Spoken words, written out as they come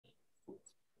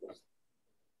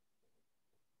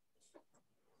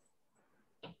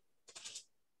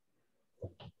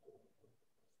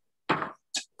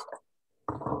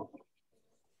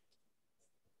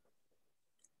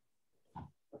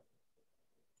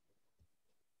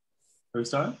Who's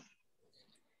starting?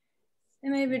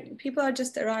 And maybe people are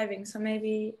just arriving, so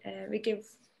maybe we give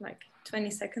like 20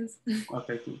 seconds.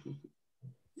 Okay, cool.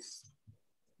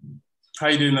 How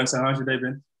you doing, Sam? How's your day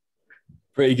been?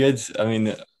 Pretty good. I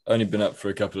mean, only been up for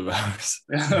a couple of hours.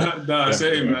 No,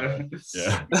 same, man.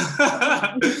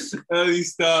 Yeah. Early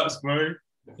starts, bro.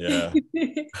 Yeah.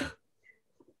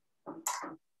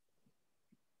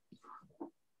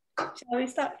 Shall we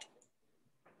start?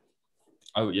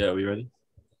 Oh, yeah. Are we ready?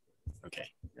 Okay.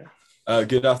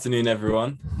 Good afternoon,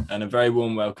 everyone, and a very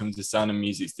warm welcome to Sound and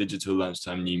Music's Digital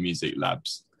Lunchtime New Music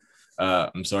Labs.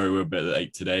 I'm sorry we're a bit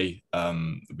late today.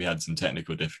 We had some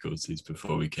technical difficulties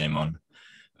before we came on.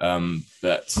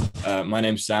 My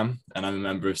name's Sam, and I'm a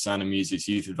member of Sound and Music's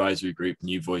Youth Advisory Group,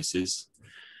 New Voices.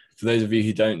 For those of you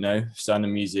who don't know, Sound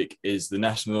and Music is the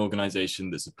national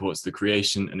organisation that supports the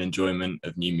creation and enjoyment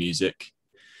of new music.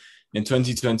 In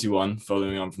 2021,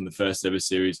 following on from the first ever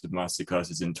series of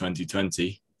masterclasses in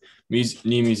 2020,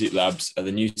 New Music Labs are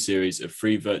the new series of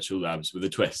free virtual labs with a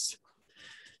twist.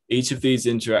 Each of these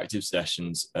interactive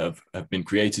sessions have been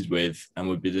created with and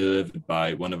will be delivered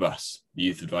by one of us, the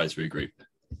Youth Advisory Group.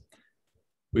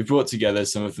 We've brought together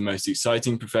some of the most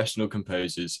exciting professional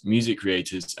composers, music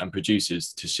creators, and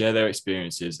producers to share their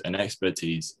experiences and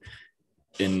expertise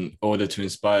in order to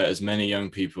inspire as many young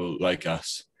people like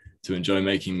us to enjoy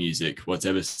making music,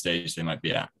 whatever stage they might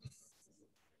be at.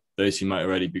 Those who might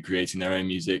already be creating their own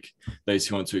music, those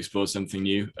who want to explore something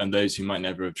new, and those who might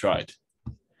never have tried.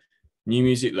 New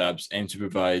Music Labs aim to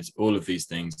provide all of these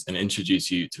things and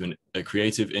introduce you to a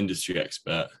creative industry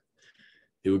expert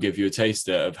who will give you a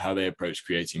taster of how they approach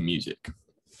creating music.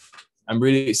 I'm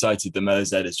really excited that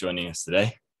Melo-Zed is joining us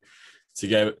today.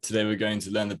 Today we're going to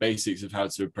learn the basics of how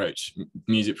to approach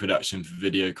music production for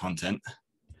video content.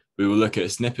 We will look at a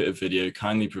snippet of video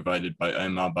kindly provided by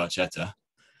Omar Barchetta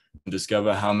and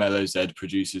discover how Melo-Zed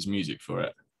produces music for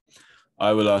it.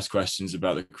 I will ask questions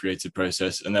about the creative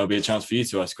process, and there'll be a chance for you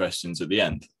to ask questions at the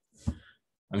end.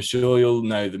 I'm sure you'll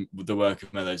know the work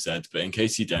of Melo-Zed, but in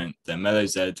case you don't, then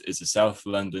Melo-Zed is a South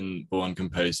London-born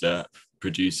composer,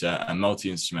 producer, and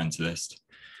multi-instrumentalist.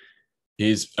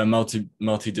 He's a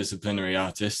multi-disciplinary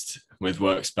artist with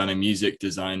work spanning music,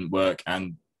 design, work,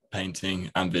 and painting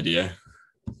and video.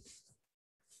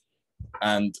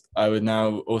 And I would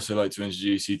now also like to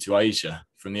introduce you to Aisha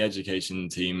from the education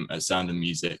team at Sound and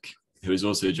Music, who is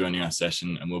also joining our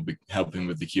session and will be helping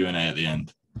with the Q&A at the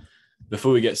end.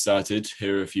 Before we get started,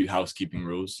 here are a few housekeeping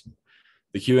rules.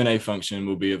 The Q&A function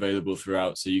will be available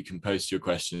throughout, so you can post your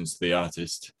questions to the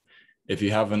artist. If you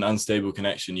have an unstable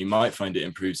connection, you might find it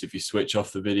improves if you switch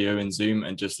off the video in Zoom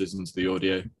and just listen to the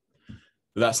audio.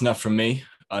 But that's enough from me.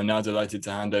 I'm now delighted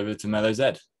to hand over to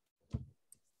Melo-Zed.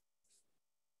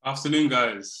 Afternoon,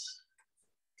 guys.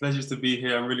 Pleasure to be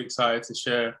here. I'm really excited to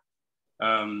share.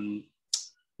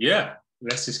 Yeah,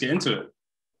 let's just get into it.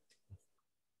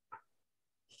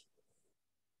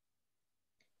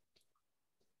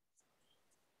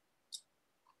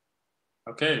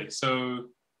 Okay, so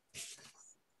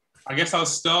I guess I'll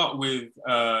start with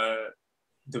the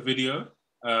video.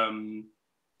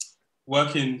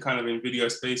 Working kind of in video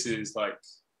spaces, like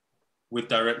with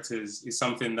directors, is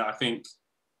something that I think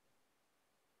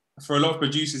for a lot of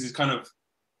producers is kind of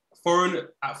foreign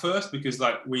at first, because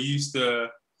like we're used to,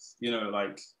 you know,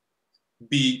 like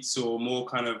beats or more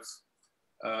kind of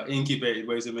incubated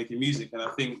ways of making music. And I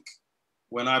think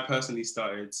when I personally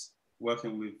started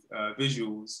working with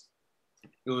visuals,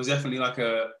 it was definitely like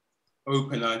a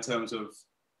opener in terms of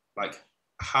like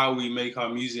how we make our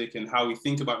music and how we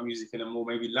think about music in a more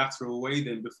maybe lateral way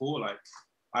than before. Like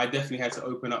I definitely had to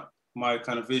open up my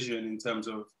kind of vision in terms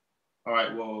of, all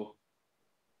right, well,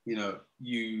 you know,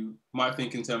 you might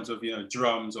think in terms of, you know,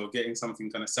 drums or getting something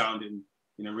kind of sounding,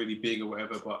 you know, really big or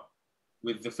whatever. But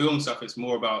with the film stuff, it's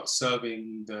more about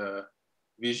serving the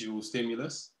visual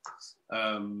stimulus.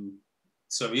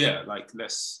 So yeah, like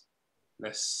let's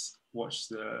watch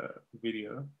the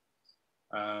video.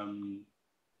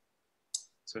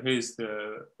 So here's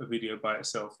the video by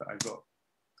itself that I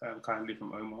got kindly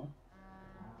from Omar.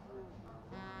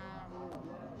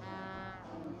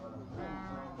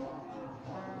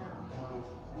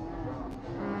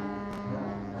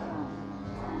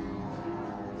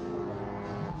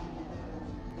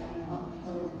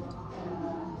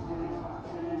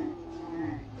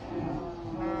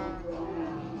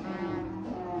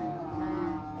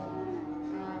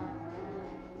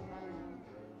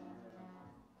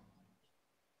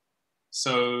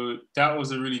 So that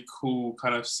was a really cool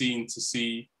kind of scene to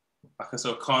see, like a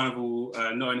sort of carnival,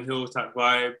 Notting Hill type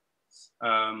vibe.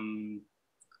 And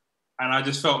I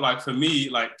just felt like for me,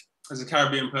 like as a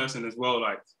Caribbean person as well,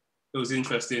 like it was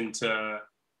interesting to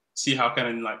see how I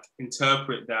can like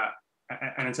interpret that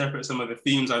and interpret some of the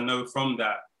themes I know from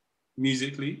that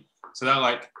musically. So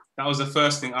that was the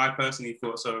first thing I personally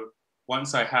thought. So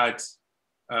once I had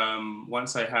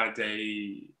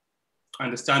a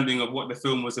understanding of what the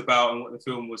film was about and what the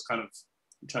film was kind of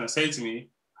trying to say to me,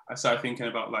 I started thinking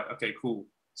about like, okay, cool.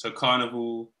 So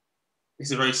Carnival,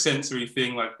 it's a very sensory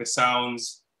thing, like the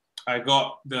sounds.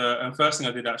 And first thing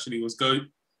I did actually was go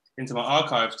into my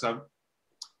archives, because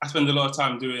I spend a lot of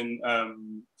time doing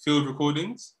field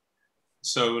recordings.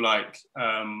 So like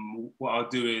what I'll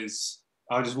do is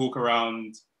I'll just walk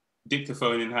around,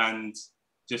 dictaphone in hand,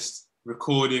 just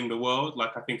recording the world.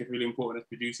 Like I think it's really important as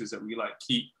producers that we like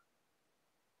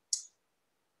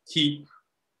keep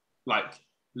like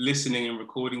listening and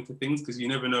recording to things, because you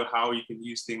never know how you can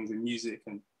use things in music.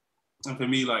 And for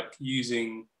me, like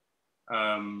using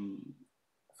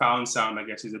found sound, I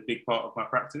guess, is a big part of my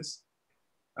practice.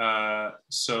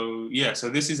 So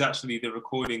this is actually the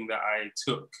recording that I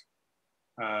took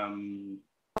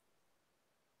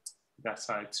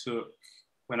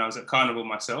when I was at Carnival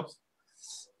myself.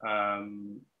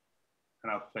 And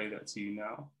I'll play that to you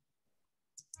now.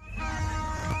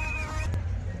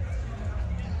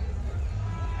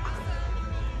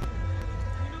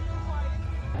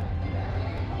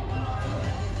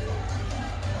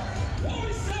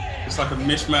 It's like a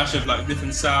mishmash of like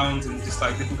different sounds and just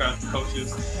like different kinds of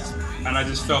cultures. And I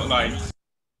just felt like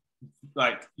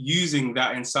using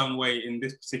that in some way in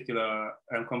this particular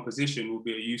composition would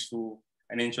be a useful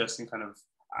and interesting kind of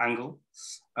angle.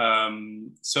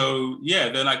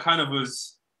 Then I kind of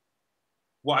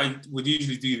what I would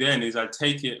usually do then is I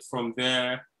take it from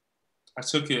there. I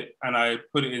took it and I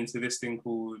put it into this thing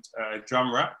called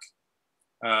drum rack,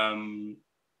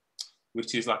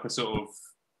 which is like a sort of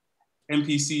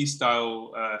MPC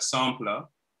style sampler,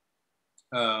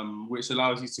 which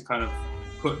allows you to kind of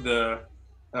put the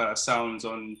sounds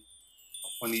on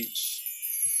each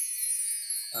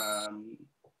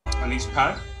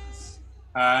pad.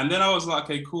 And then I was like,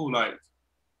 okay, cool, like,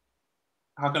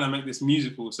 how can I make this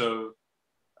musical? So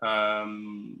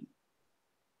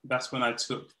that's when I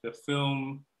took the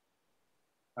film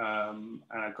and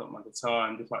I got my guitar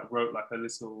and just like wrote like a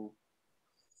little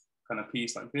kind of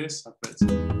piece like this. I put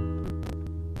it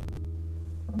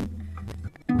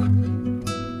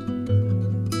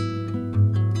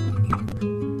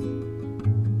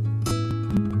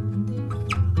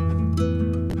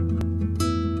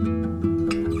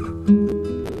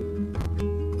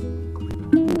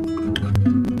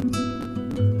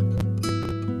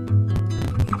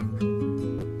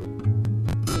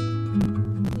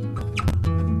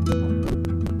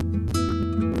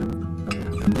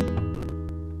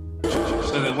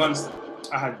once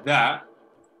I had that,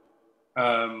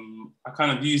 I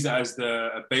kind of used that as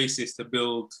a basis to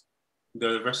build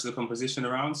the rest of the composition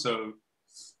around. So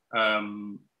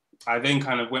I then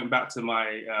kind of went back to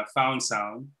my found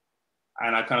sound,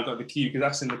 and I kind of got the key, because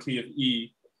that's in the key of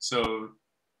E. So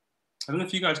I don't know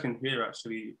if you guys can hear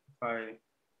actually, if I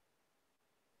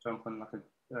jump on like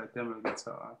a demo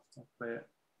guitar, I'll play it.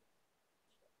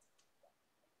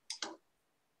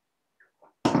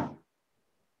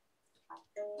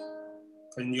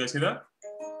 Can you guys hear that?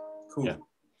 Cool. Yeah.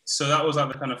 So that was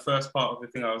like the kind of first part of the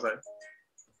thing. I was like,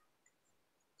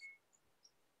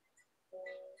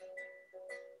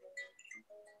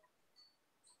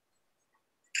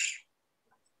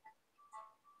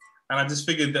 and I just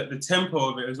figured that the tempo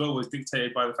of it as well was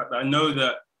dictated by the fact that I know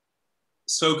that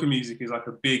soca music is like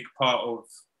a big part of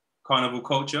carnival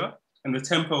culture, and the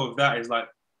tempo of that is like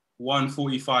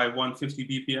 145, 150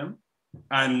 BPM.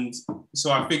 And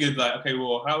so I figured like, okay,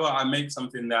 well, how about I make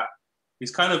something that is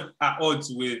kind of at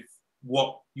odds with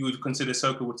what you would consider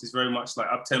soca, which is very much like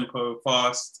up-tempo,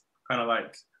 fast, kind of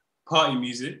like party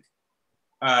music,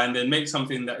 and then make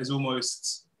something that is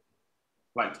almost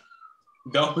like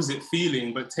the opposite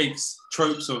feeling, but takes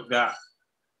tropes of that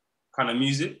kind of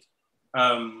music.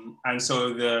 And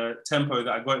so the tempo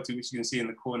that I got to, which you can see in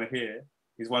the corner here,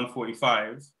 is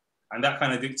 145. And that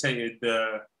kind of dictated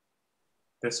the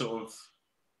sort of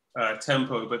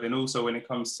tempo, but then also when it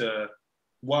comes to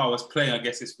what I was playing, I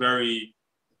guess it's very,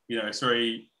 it's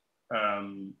very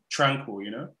tranquil,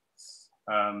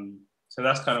 So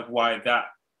that's kind of why I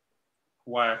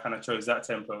kind of chose that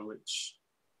tempo, which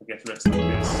I guess rests like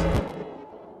this.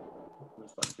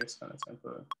 It's like this kind of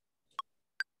tempo.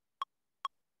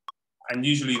 And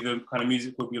usually the kind of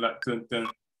music would be like dun dun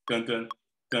dun dun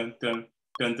dun dun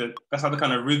dun dun. That's not the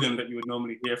kind of rhythm that you would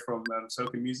normally hear from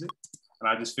soca music. And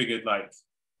I just figured like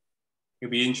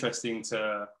it'd be interesting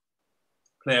to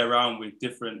play around with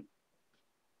different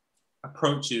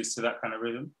approaches to that kind of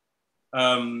rhythm.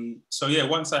 So yeah,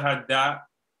 once I had that,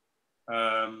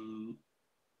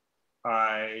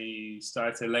 I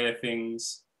started to layer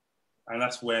things, and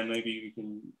that's when maybe we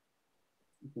can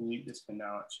mute this for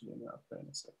now. Actually, and I'll play in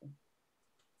a second.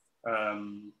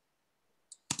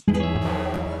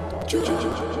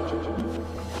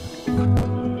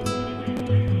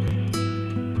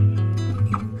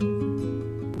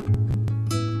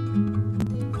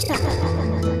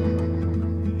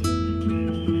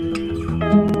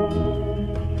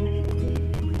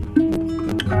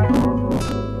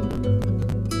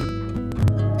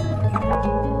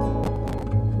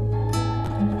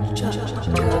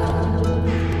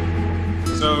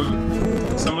 So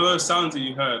some of those sounds that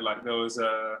you heard, like there was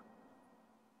a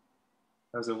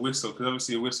whistle, because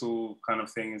obviously a whistle kind of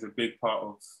thing is a big part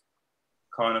of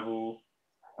Carnival.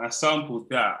 And I sampled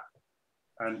that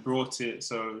and brought it,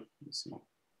 so let's see.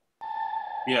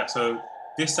 Yeah, so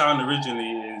this sound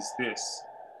originally is this,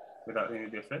 without any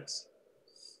of the effects.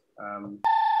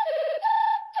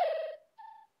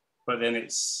 But then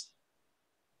it's,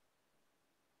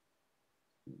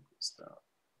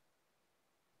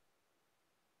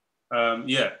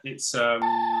 yeah, it's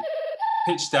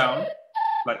pitched down,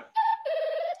 like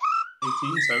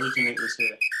 18, so originally it was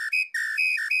here.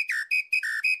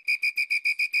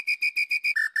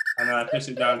 And then I pitched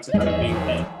it down to kind of being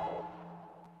key.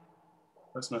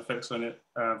 Put some effects on it.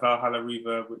 Valhalla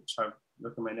reverb, which I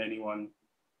recommend anyone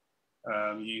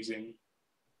using.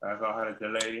 Valhalla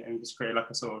delay, and just create like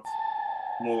a sort of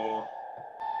more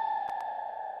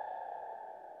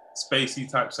spacey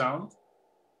type sound,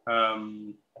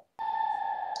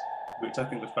 which I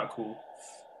think was quite cool.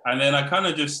 And then I kind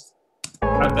of just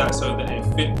had that so that it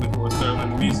fit with what was going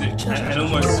on in the music, and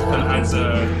almost kind of adds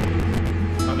a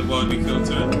worldly feel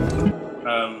to it.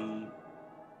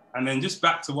 And then just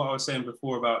back to what I was saying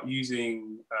before about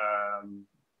using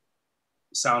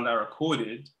sound I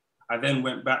recorded, I then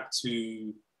went back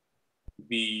to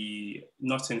the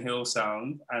Notting Hill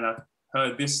sound, and I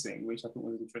heard this thing, which I thought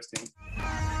was interesting,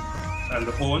 and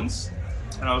the horns,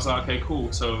 and I was like, okay,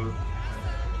 cool. So,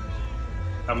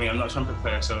 I mean, I'm not a trumpet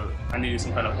player, so I needed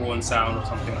some kind of horn sound or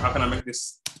something. How can I make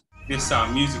this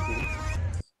sound musical?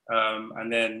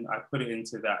 And then I put it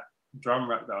into that drum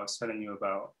rack that I was telling you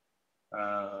about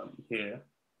here,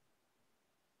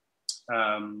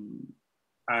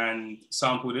 and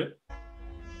sampled it,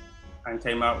 and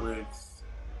came out with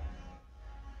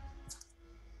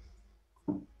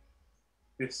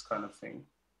this kind of thing.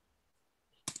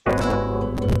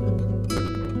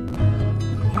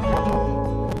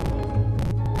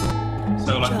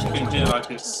 So like you can hear, like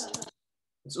it's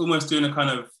almost doing a kind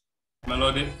of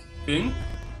melodic thing,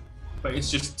 but it's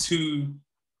just two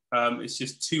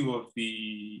of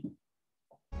the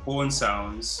horn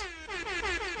sounds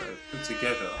put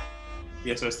together.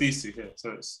 Yeah, so it's these two here.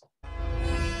 So it's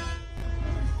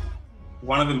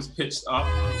one of them's pitched up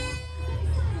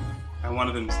and one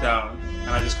of them's down, and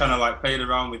I just kind of like played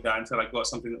around with that until I got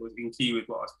something that was in key with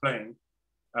what I was playing.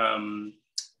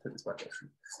 Put this back actually.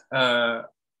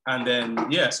 And then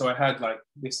yeah, so I had like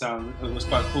this sound. It was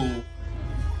quite cool,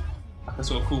 like a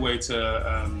sort of cool way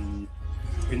to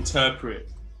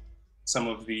interpret some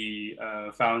of the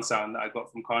found sound that I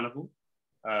got from Carnival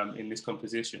in this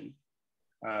composition.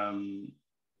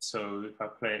 So if I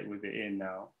play it with it in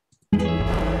now.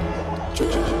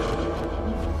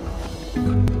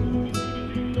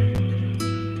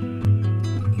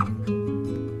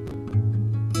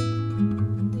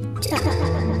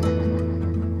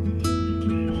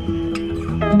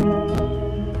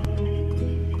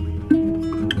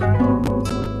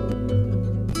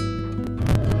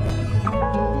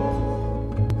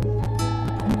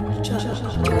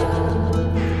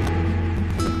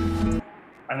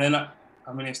 And then,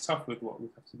 I mean, it's tough with what we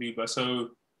have to do, but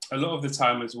so a lot of the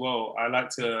time as well, I like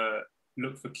to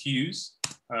look for cues.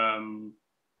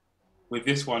 With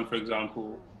this one, for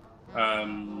example,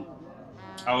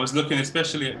 I was looking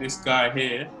especially at this guy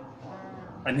here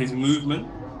and his movement.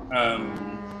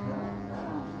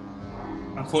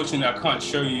 Unfortunately, I can't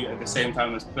show you at the same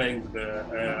time as playing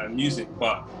the music,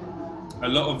 but a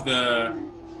lot of the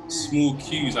small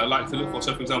cues I like to look for.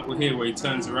 So for example, here where he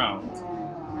turns around,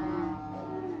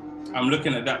 I'm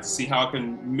looking at that to see how I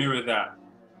can mirror that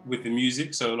with the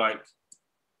music. So like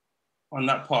on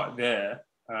that part there,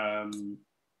 I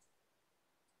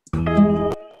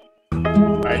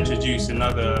introduced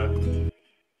another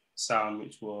sound,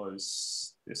 which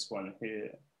was this one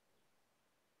here.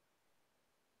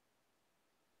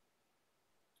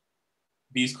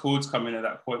 These chords come in at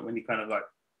that point when he kind of like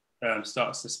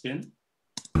starts to spin.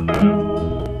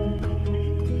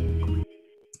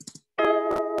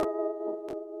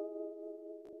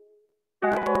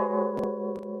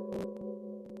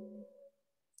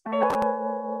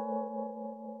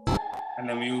 And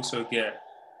then we also get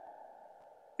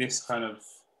this kind of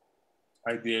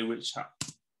idea, which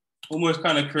almost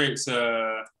kind of creates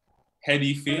a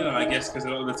heady feel. And I guess because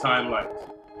a lot of the time, like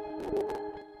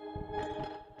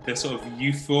the sort of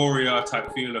euphoria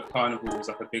type feel of Carnival was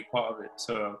like a big part of it.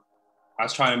 So I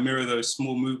was trying to mirror those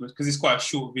small movements because it's quite a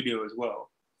short video as well.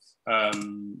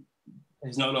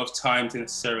 There's not a lot of time to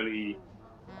necessarily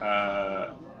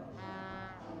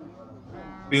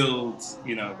build,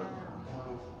 you know,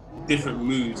 different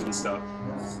moods and stuff.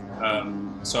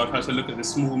 So I tried to look at the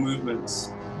small movements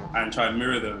and try and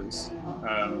mirror those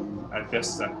as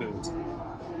best as I could.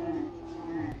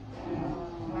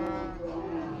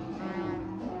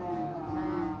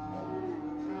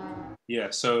 Yeah,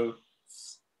 so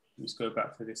let's go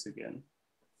back to this again.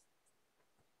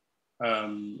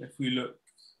 If we look,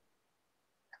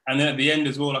 and then at the end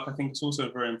as well, like I think it's also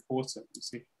very important. Let's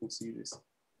see if you can see this.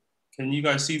 Can you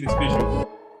guys see this visual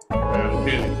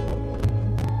clearly?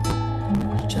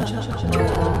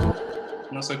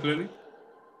 Not so clearly?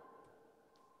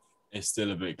 It's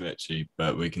still a bit glitchy,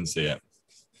 but we can see it.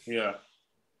 Yeah.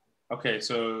 Okay,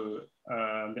 so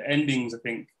the endings, I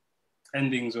think,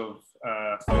 endings of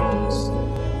films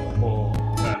or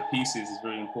pieces is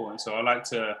very important. So I like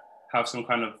to have some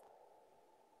kind of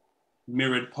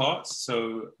mirrored parts.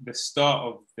 So the start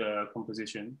of the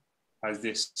composition has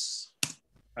this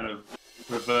kind of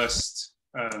reversed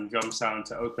drum sound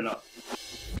to open up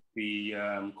the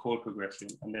chord progression.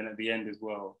 And then at the end as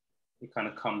well, it kind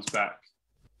of comes back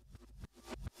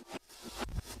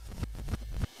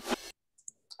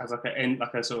as like an end,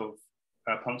 like a sort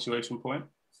of punctuation point.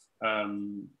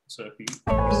 So if you see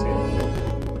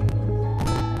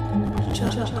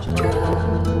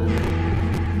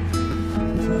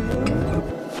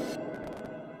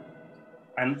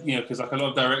and you know, because like a lot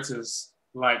of directors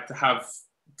like to have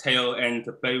tail end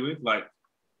to play with, like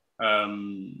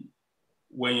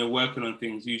when you're working on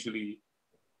things, usually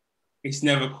it's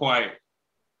never quite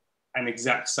an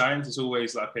exact science. It's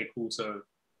always like, okay, cool. So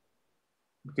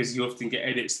because you often get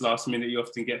edits last minute, you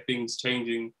often get things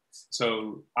changing.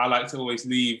 So I like to always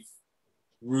leave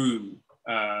room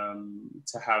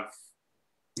to have,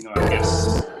 you know, I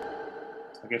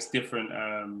guess different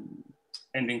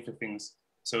ending for things.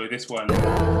 So with this one, I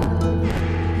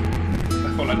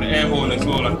felt like the air horn as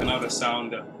well, like another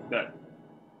sound that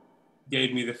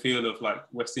gave me the feel of like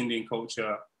West Indian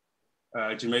culture,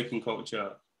 Jamaican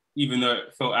culture, even though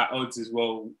it felt at odds as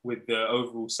well with the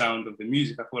overall sound of the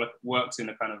music. I feel like it works in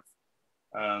a kind of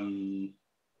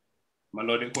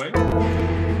melodic way.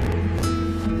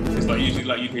 It's like usually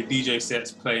like you hear DJ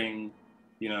sets playing,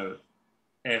 you know,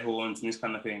 air horns and this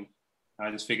kind of thing. And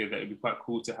I just figured that it'd be quite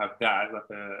cool to have that as like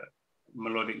a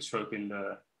melodic stroke in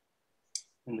the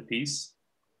piece.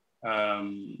 I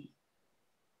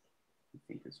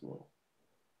think as well.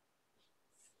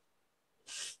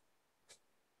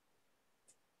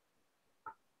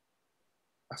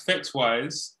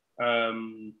 Effects-wise,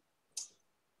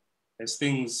 there's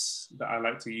things that I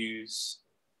like to use.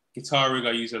 Guitar rig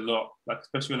I use a lot, like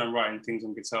especially when I'm writing things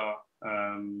on guitar.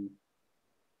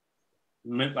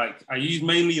 Like I use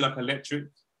mainly like electric.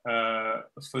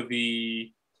 For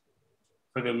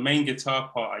the main guitar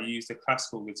part, I use the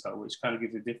classical guitar, which kind of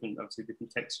gives a different, obviously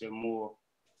different texture, more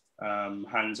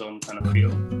hands-on kind of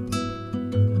feel.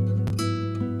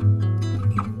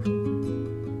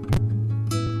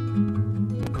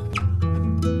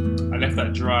 I left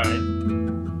that dry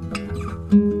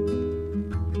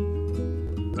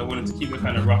because I wanted to keep the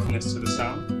kind of roughness to the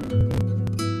sound.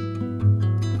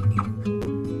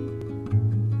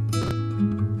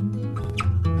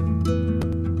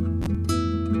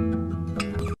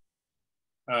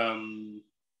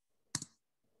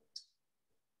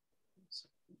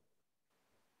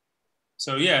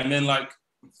 So yeah, and then like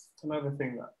another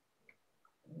thing that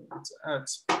to add.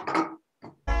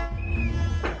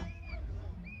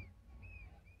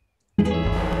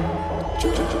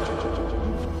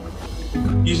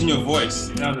 Using your voice is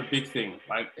another big thing.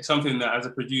 Like it's something that as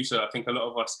a producer, I think a lot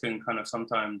of us can kind of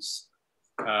sometimes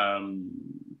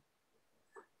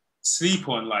sleep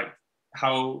on, like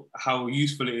how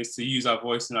useful it is to use our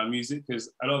voice in our music.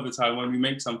 Because a lot of the time when we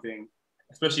make something,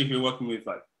 especially if you're working with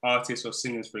like artists or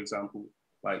singers, for example,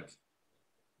 like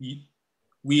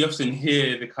we often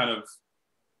hear the kind of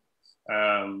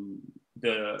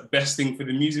the best thing for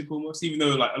the music almost, even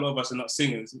though like a lot of us are not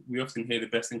singers, we often hear the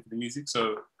best thing for the music.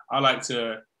 So I like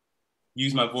to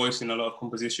use my voice in a lot of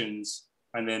compositions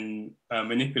and then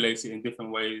manipulate it in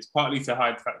different ways, partly to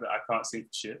hide the fact that I can't sing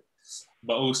for shit,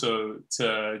 but also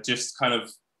to just kind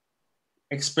of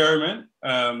experiment.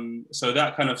 So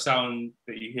that kind of sound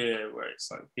that you hear where it's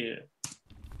like here,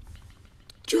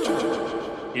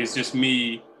 is just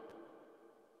me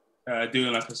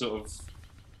doing like a sort of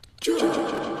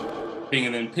thing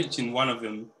and then pitching one of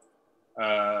them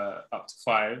up to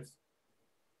 5,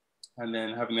 and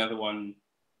then having the other one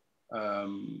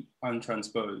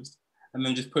untransposed, and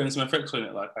then just putting some effects on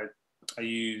it. Like I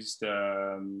used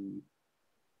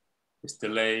this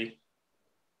delay,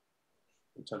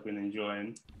 which I've been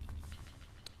enjoying.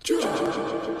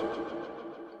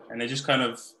 And they're just kind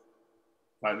of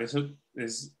like,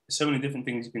 there's so many different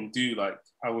things you can do. Like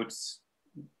I would,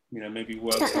 maybe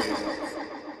work with something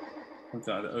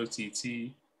like the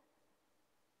OTT.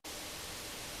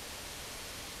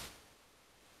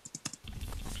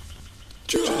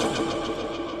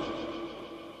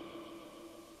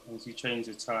 As you change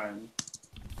the time,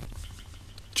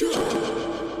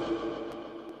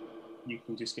 you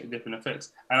can just get different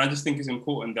effects. And I just think it's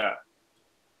important that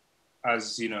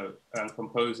as,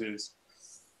 composers,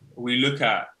 we look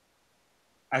at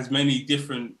as many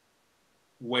different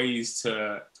ways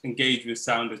to engage with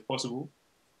sound as possible.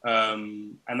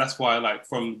 And that's why, like,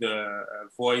 from the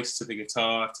voice to the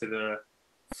guitar to the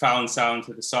found sound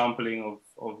to the sampling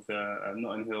of the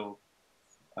Notting Hill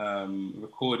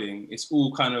recording, it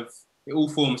all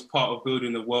forms part of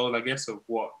building the world, I guess, of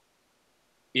what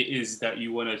it is that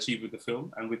you want to achieve with the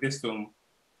film. And with this film,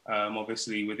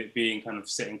 obviously, with it being kind of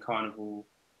set in Carnival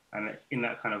and in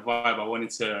that kind of vibe, I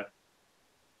wanted to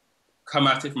come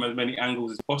at it from as many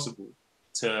angles as possible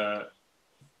to,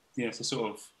 to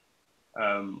sort of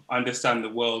understand the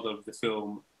world of the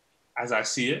film as I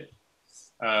see it.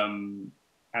 And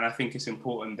I think it's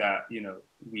important that,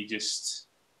 we just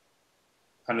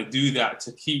kind of do that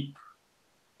to keep,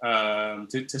 to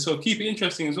sort of keep it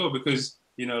interesting as well, because,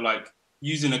 like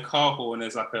using a car horn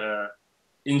as like a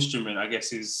instrument, I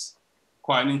guess, is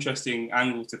quite an interesting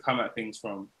angle to come at things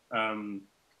from,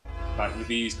 like with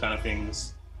these kind of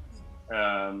things,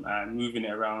 and moving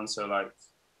it around. So like,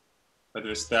 whether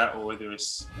it's that or whether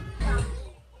it's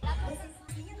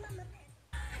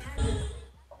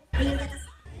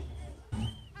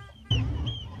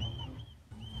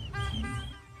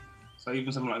so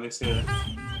even something like this here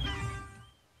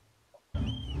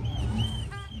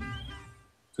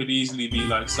could easily be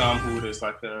like sampled as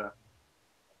like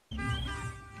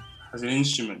as an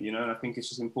instrument, and I think it's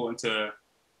just important to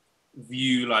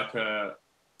view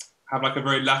have like a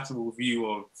very lateral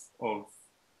view of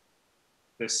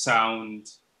the sound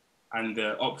and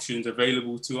the options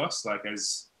available to us, like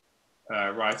as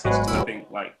writers. I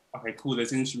think like, okay, cool,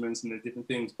 there's instruments and there's different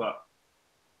things, but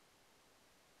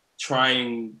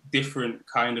trying different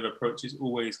kind of approaches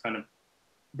always kind of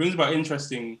brings about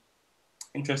interesting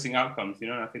outcomes,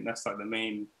 and I think that's like the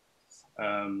main,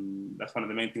 that's one of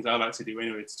the main things I like to do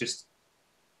anyway. It's just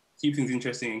keep things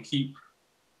interesting and keep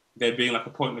there being like a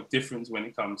point of difference when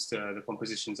it comes to the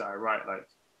compositions that I write. Like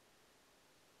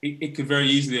it could very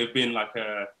easily have been like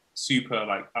a super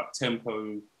like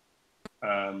up-tempo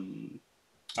kind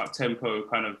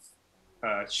of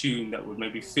tune that would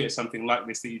maybe fit something like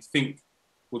this that you'd think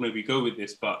would maybe go with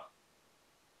this, but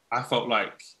I felt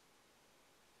like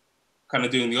kind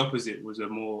of doing the opposite was a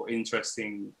more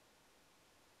interesting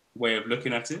way of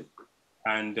looking at it.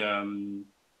 And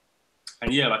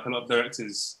yeah, like a lot of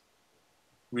directors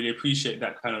really appreciate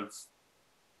that kind of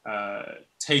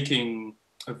taking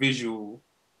a visual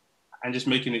and just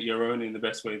making it your own in the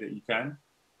best way that you can.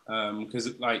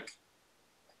 Because like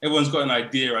everyone's got an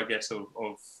idea, I guess, of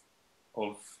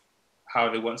how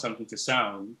they want something to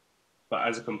sound. But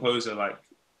as a composer, like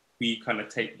we kind of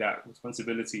take that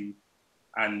responsibility,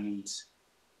 and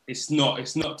it's not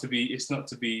to be.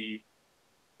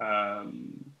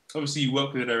 Obviously, you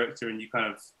work with a director and you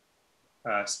kind of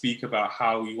speak about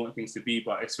how you want things to be,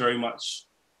 but it's very much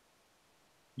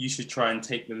you should try and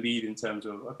take the lead in terms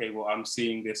of, okay, well, I'm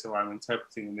seeing this or I'm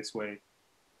interpreting in this way,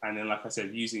 and then, like I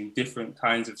said, using different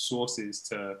kinds of sources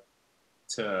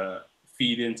to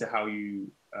feed into how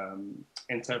you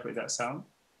interpret that sound.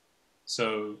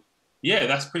 So yeah,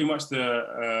 that's pretty much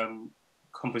the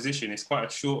composition. It's quite a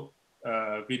short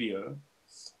video,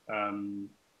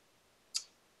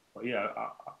 but yeah,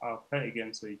 I'll play it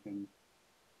again so you can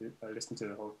listen to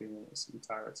the whole thing in its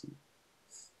entirety.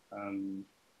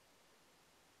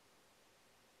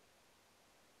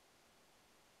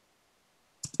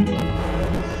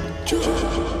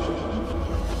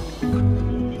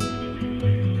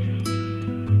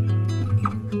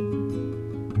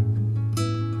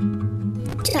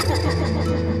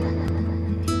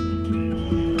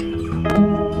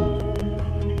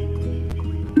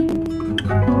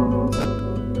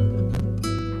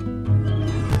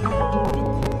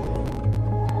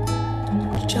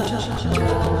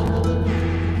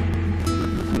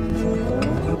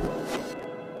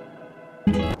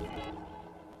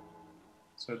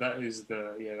 So that is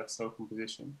that's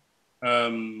self-composition.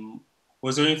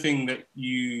 Was there anything that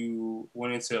you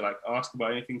wanted to like ask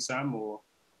about anything, Sam, or?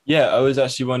 Yeah, I was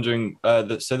actually wondering,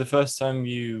 so the first time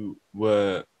you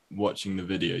were watching the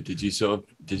video, did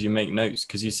you make notes?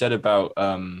 Because you said about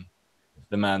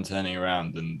the man turning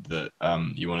around and that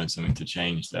you wanted something to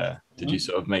change there. Did you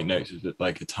sort of make notes of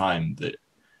like a time that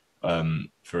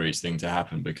for each thing to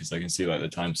happen? Because I can see like the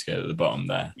time scale at the bottom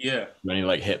there. Yeah. Many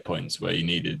like hit points where you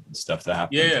needed stuff to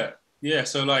happen. Yeah.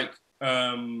 So like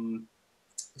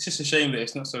it's just a shame that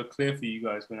it's not so clear for you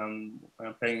guys when I'm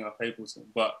playing our papers,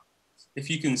 but if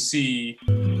you can see,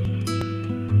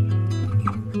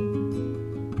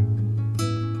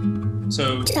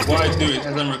 so what I do is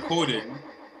as I'm recording,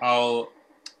 I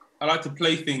like to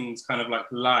play things kind of like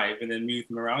live and then move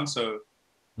them around. So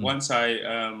once I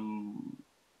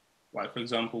like for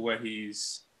example where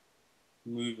he's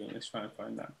moving, let's try and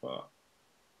find that part.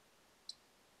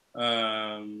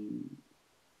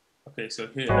 Okay, so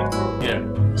here,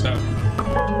 so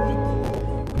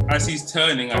as he's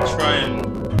turning, I try and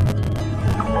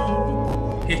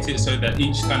hit it so that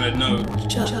each kind of note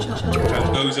kind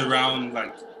of goes around,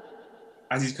 like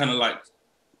as he's kind of like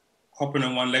hopping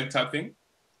on one leg type thing.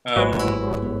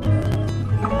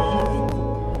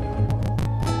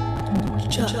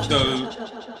 So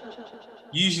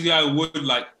usually I would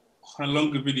like on a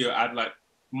longer video add like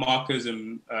markers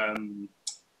and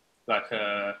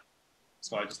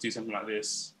so I just do something like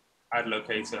this, add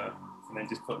locator, and then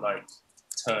just put like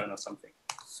turn or something.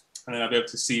 And then I'll be able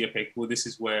to see, okay, well, this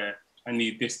is where I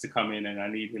need this to come in and I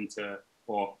need him to,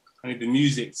 or I need the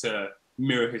music to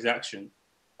mirror his action.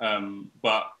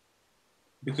 But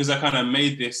because I kind of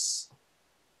made this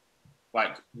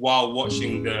like while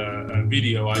watching the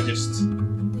video, I just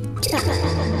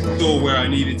saw where I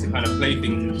needed to kind of play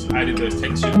things and just added those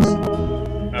textures.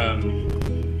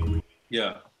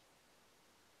 Yeah.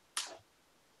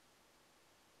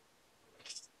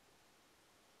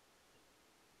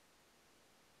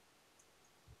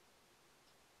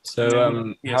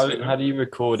 So how do you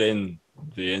record in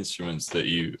the instruments that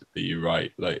you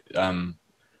write? Like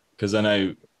because I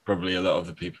know probably a lot of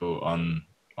the people on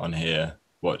here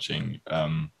watching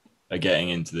are getting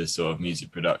into this sort of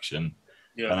music production.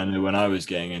 Yeah. And I know when I was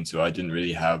getting into it, I didn't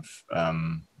really have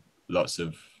lots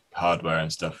of hardware and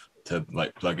stuff to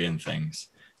like plug in things.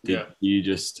 Did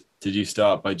you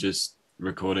start by just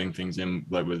recording things in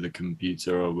like with a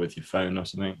computer or with your phone or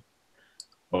something?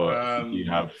 Or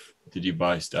did you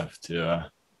buy stuff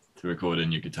to record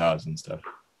in your guitars and stuff?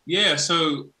 Yeah,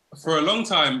 so for a long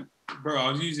time, bro,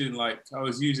 I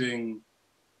was using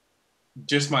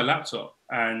just my laptop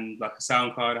and like a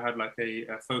sound card. I had like a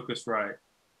Focusrite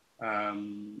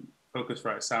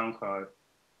sound card.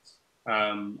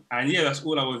 And yeah, that's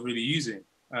all I was really using.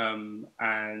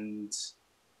 And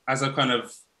as I kind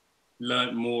of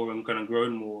learned more and kind of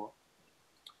grown more,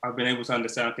 I've been able to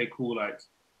understand, okay, cool, like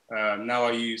now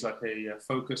I use like a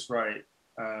Focusrite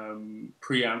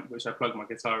preamp, which I plug my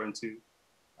guitar into.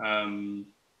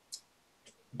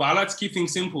 But I like to keep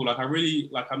things simple. Like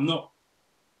I'm not,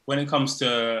 when it comes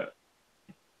to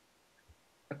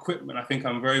equipment, I think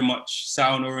I'm very much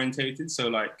sound orientated. So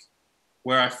like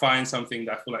where I find something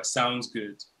that I feel like sounds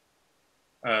good,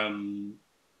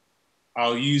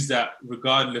 I'll use that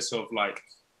regardless of like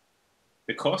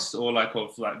the cost or like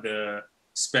of like the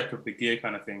spec of the gear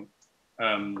kind of thing.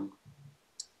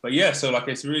 But yeah, so like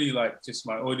it's really like just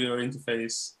my audio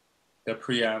interface, the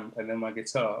preamp, and then my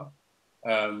guitar.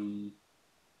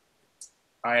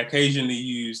 I occasionally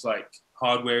use like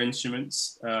hardware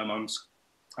instruments. I'm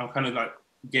kind of like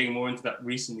getting more into that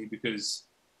recently because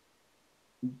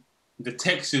the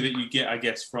texture that you get, I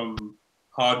guess, from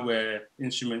hardware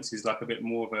instruments is like a bit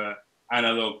more of a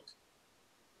analog,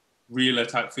 realer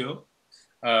type feel,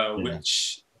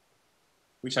 which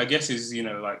I guess is, you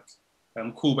know, like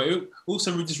cool. But it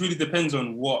also just really depends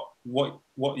on what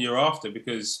you're after,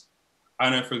 because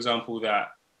I know, for example,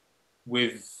 that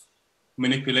with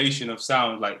manipulation of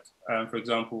sound, like for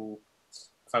example,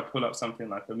 if I pull up something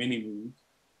like a mini moog,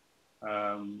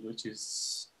 which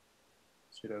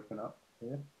should open up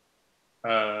here.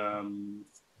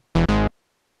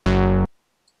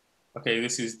 Okay,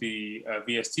 this is the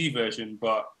VST version,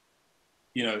 but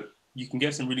you know, you can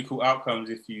get some really cool outcomes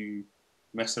if you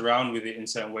mess around with it in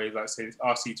certain ways, like say it's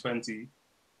RC20,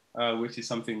 which is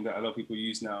something that a lot of people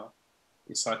use now.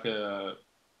 It's like a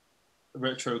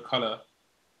retro color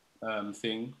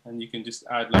thing, and you can just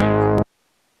add like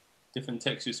different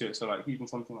textures to it. So like even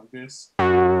something like this,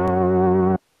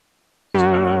 just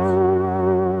kind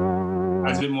of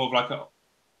adds a bit more of like a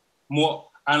more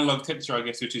analog texture, I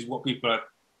guess, which is what people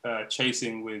are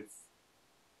chasing with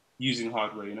using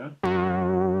hardware, you know?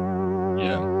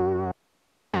 Yeah.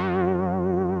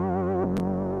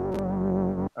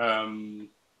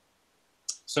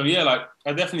 So yeah, like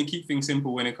I definitely keep things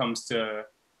simple when it comes to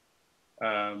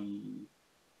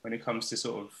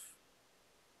sort of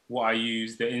what I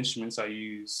use, the instruments I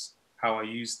use, how I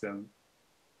use them.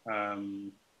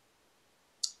 But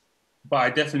I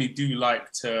definitely do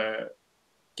like to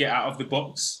get out of the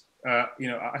box. You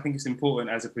know, I think it's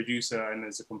important as a producer and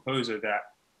as a composer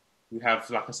that we have,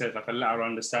 like I said, like a lateral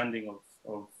understanding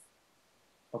of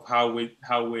how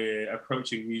we're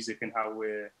approaching music and how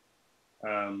we're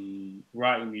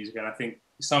writing music. And I think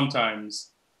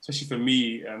sometimes, especially for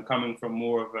me, coming from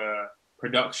more of a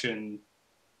production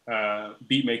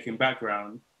beat making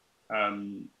background,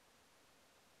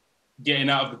 getting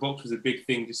out of the box was a big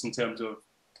thing, just in terms of,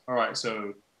 all right,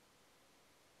 so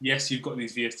yes, you've got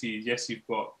these VSTs, yes, you've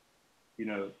got, you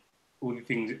know, all the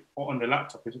things on the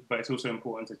laptop, but it's also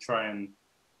important to try and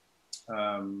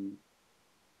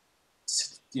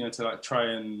you know, to like try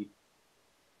and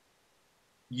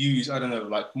use, I don't know,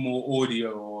 like more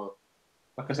audio, or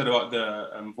like I said about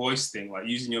the voice thing, like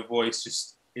using your voice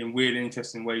just in weird,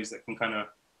 interesting ways that can kind of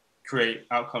create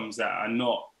outcomes that are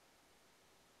not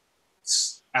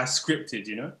as scripted,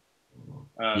 you know.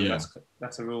 Yeah.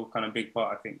 That's a real kind of big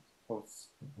part, I think, of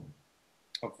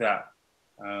that.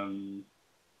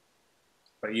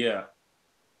 But yeah.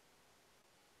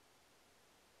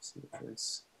 Let's see if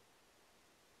there's...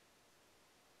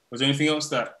 Was there anything else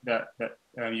that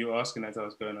you were asking as I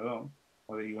was going along,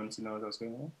 or that you wanted to know as I was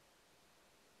going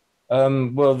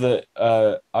along? Well,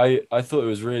 I thought it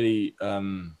was really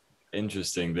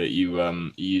interesting that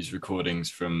you use recordings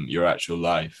from your actual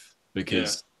life,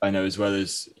 because I know, as well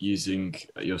as using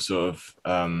your sort of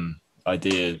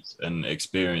ideas and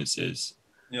experiences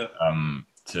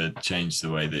to change the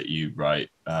way that you write,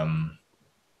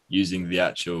 using the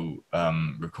actual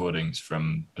recordings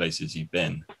from places you've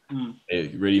been,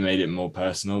 it really made it more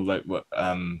personal. Like,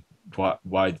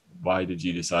 why did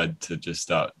you decide to just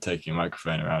start taking a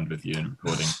microphone around with you and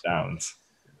recording sounds?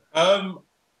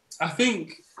 I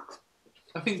think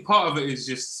part of it is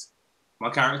just my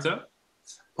character.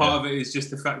 Part of it is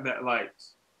just the fact that, like,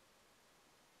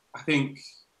 I think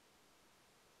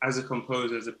as a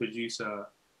composer, as a producer,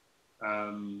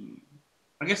 I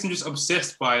guess I'm just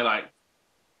obsessed by like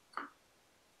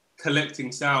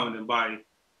collecting sound and by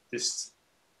just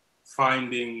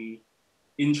finding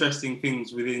interesting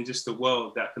things within just the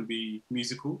world that can be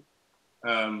musical.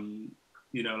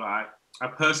 You know, like I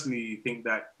personally think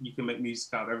that you can make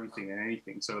music out of everything and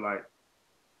anything. So like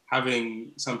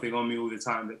having something on me all the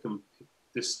time that can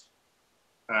just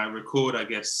record, I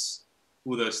guess,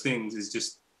 all those things is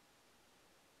just,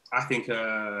 I think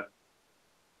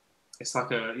it's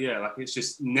like it's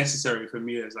just necessary for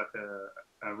me as like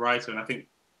a writer. And I think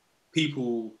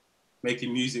people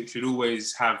making music should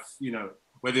always have, you know,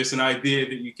 whether it's an idea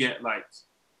that you get like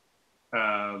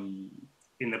in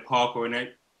the park or in a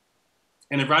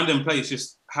random place,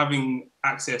 just having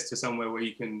access to somewhere where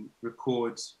you can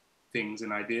record things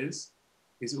and ideas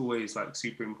is always like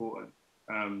super important.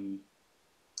 And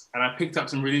I picked up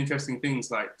some really interesting things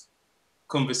like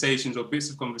conversations or bits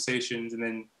of conversations, and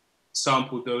then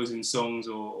sampled those in songs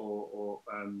or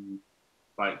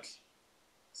like,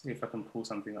 see if I can pull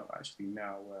something up actually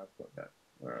now where I've got that,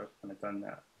 where I've kind of done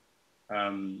that.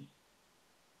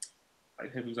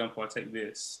 Like, for example, I'll take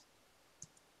this.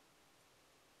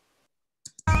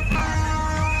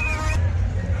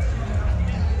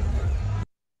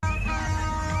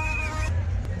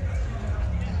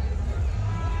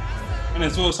 And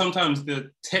as well, sometimes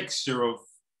the texture of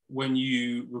when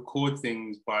you record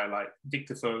things by like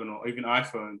dictaphone or even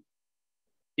iPhone,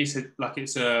 it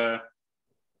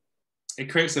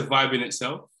creates a vibe in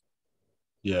itself.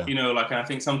 Yeah. You know, like, and I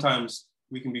think sometimes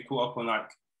we can be caught up on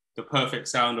like the perfect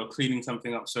sound or cleaning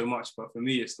something up so much. But for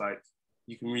me, it's like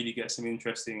you can really get some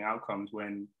interesting outcomes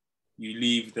when you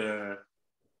leave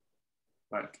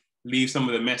some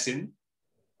of the mess in.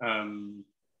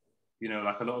 You know,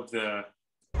 like a lot of the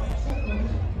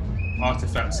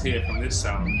artifacts here from this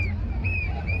sound,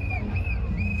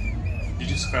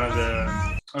 it's just kind of the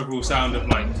overall sound of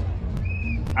like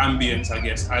ambience, I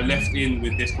guess, I left in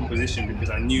with this composition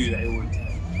because I knew that it would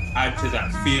add to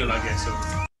that feel, I guess,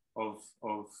 of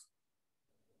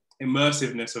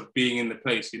immersiveness of being in the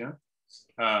place, you know.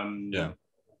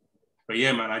 But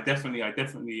yeah, man, I definitely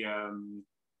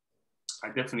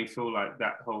feel like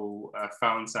that whole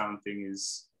found sound thing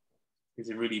is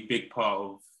a really big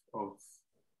part of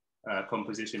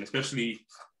composition, especially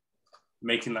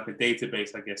making like a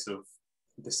database, I guess, of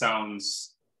the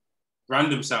sounds,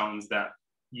 random sounds that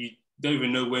you don't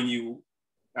even know when you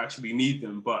actually need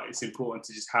them, but it's important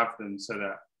to just have them so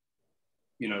that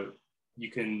you know, you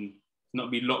can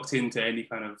not be locked into any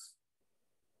kind of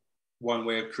one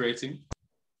way of creating.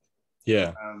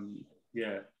 Yeah.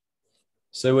 Yeah.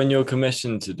 So when you're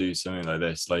commissioned to do something like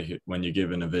this, like when you're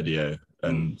given a video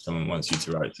and someone wants you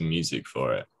to write some music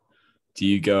for it, do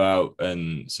you go out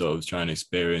and sort of try and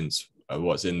experience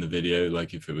what's in the video?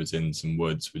 Like if it was in some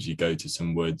woods, would you go to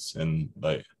some woods and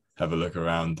like have a look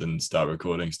around and start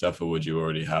recording stuff, or would you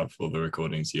already have all the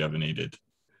recordings you ever needed?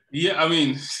 Yeah, I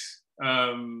mean,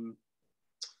 I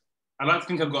like to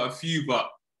think I've got a few, but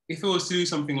if it was to do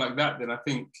something like that, then I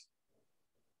think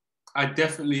I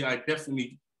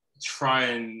definitely try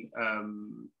and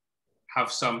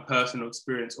have some personal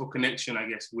experience or connection, I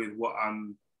guess, with what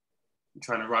I'm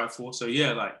trying to write for. So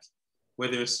yeah, like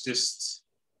whether it's just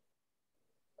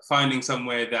finding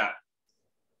somewhere that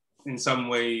in some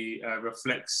way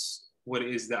reflects what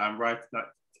it is that I'm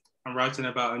writing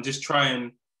about, and just try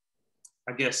and,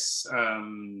 I guess,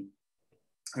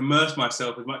 immerse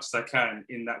myself as much as I can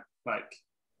in that, like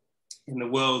in the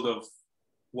world of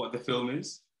what the film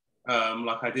is.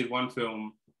 Like I did one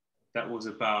film that was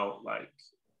about like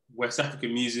West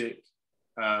African music,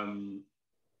 and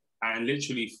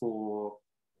literally for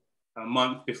a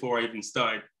month before I even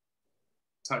started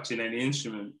touching any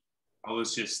instrument, I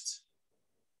was just,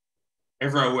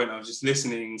 everywhere I went, I was just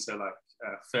listening to like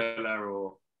Fela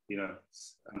or, you know,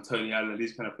 Tony Allen,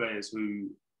 these kind of players who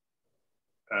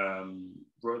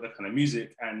wrote that kind of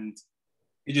music, and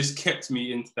it just kept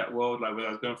me into that world. Like whether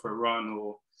I was going for a run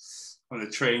or on the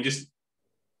train,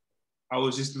 I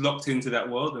was just locked into that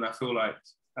world. And I feel like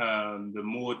the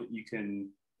more that you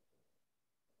can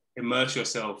immerse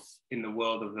yourself in the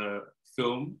world of the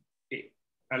film, it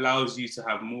allows you to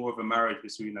have more of a marriage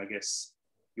between, I guess,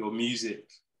 your music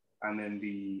and then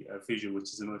the visual,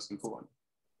 which is the most important,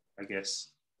 I guess.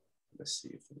 Let's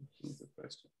see if there's a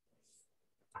question.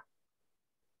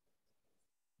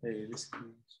 Hey, this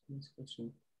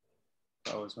question.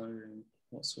 I was wondering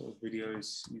what sort of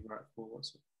videos you write for.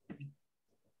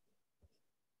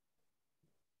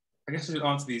 I guess I should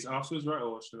answer these afterwards, right?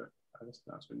 Or should I just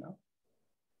answer it now?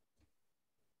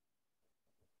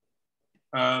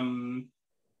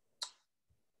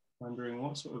 Wondering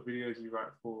what sort of videos you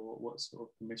write for, what sort of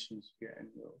permissions you get in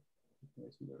your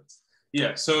videos.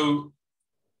 Yeah, so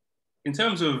in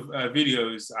terms of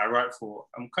videos I write for,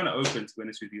 I'm kind of open, to be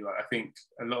honest with you. Like, I think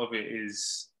a lot of it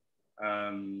is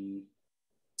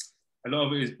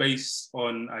based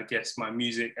on, I guess, my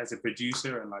music as a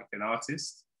producer and like an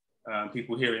artist.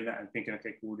 People hearing that and thinking,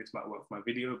 okay, cool, this might work for my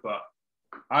video. But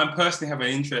I personally have an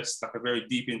interest, like a very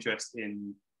deep interest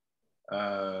in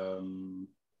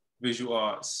visual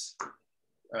arts.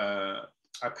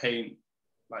 I paint,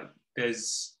 like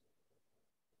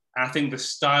I think the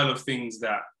style of things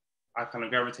that I kind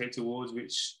of gravitate towards,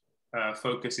 which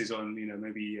focuses on, you know,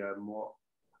 maybe more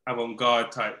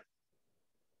avant-garde type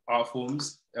art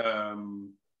forms. I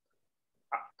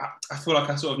feel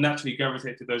like I sort of naturally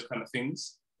gravitate to those kind of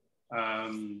things.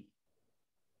 Let me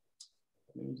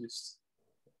just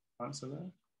answer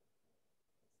that.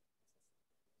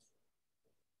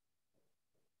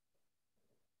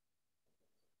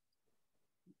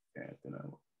 Yeah, I don't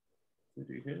know what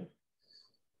to do here.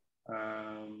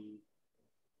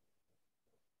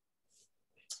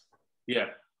 Yeah,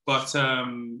 but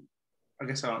I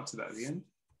guess I'll answer that at the end.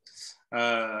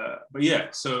 But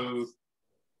yeah, so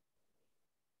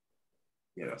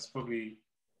yeah, that's probably.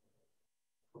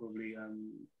 Was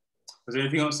there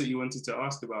anything else that you wanted to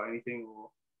ask about? Anything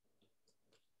or?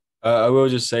 I will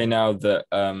just say now that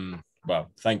well,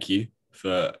 thank you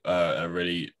for a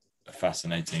really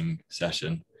fascinating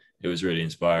session. It was really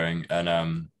inspiring,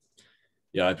 and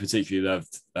yeah, I particularly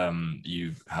loved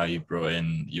how you brought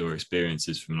in your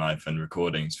experiences from life and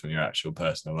recordings from your actual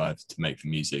personal life to make the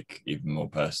music even more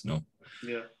personal.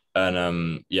 Yeah.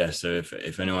 And yeah, so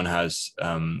if anyone has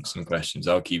some questions,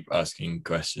 I'll keep asking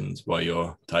questions while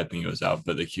you're typing yours out,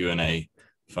 but the Q&A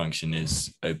function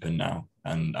is open now,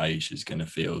 and Aisha's going to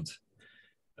field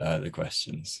the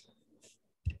questions.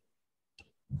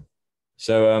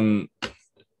 So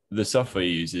the software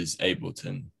you use is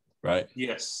Ableton, right?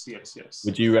 Yes.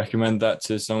 Would you recommend that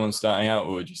to someone starting out,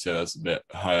 or would you say that's a bit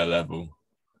higher level?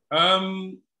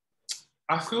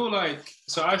 I feel like,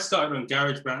 so I started on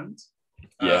GarageBand.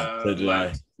 Yeah, so did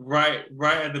I. Right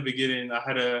at the beginning,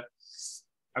 I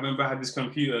remember I had this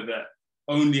computer that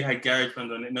only had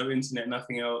GarageBand on it, no internet,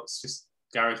 nothing else, just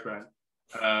GarageBand.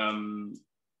 And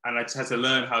I just had to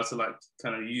learn how to like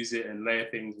kind of use it and layer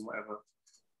things and whatever.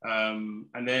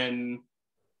 And then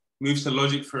moved to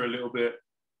Logic for a little bit.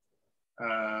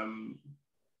 And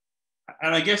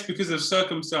I guess because of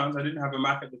circumstance, I didn't have a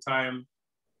Mac at the time.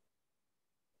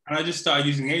 And I just started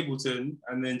using Ableton,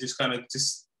 and then just kind of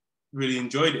just really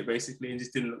enjoyed it basically, and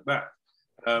just didn't look back.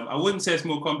 I wouldn't say it's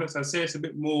more complex. I'd say it's a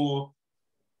bit more,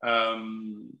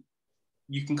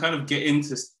 you can kind of get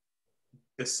into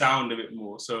the sound a bit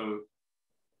more. So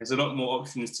there's a lot more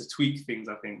options to tweak things,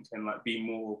 I think, and like be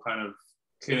more kind of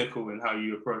clinical in how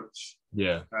you approach.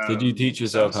 Yeah. Did you teach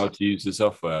yourself how to use the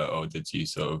software, or did you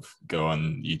sort of go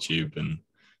on YouTube and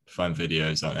find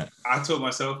videos on it? I taught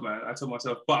myself, man. I taught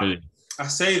myself. But Really? I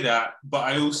say that, but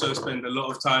I also spend a lot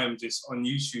of time just on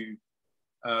YouTube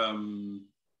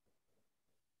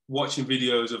watching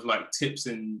videos of like tips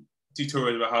and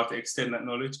tutorials about how to extend that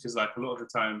knowledge, because like a lot of the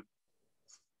time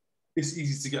it's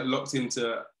easy to get locked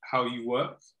into how you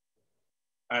work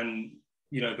and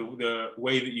the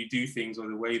way that you do things, or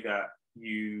the way that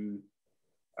you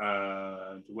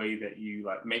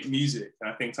like make music. And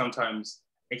I think sometimes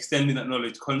extending that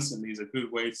knowledge constantly is a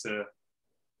good way to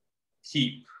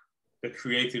keep the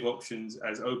creative options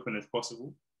as open as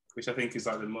possible, which I think is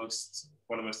like one of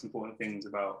the most important things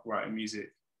about writing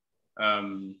music.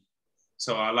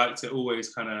 So I like to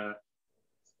always kind of,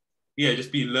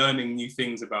 just be learning new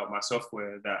things about my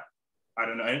software that I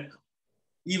don't know.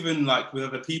 Even like with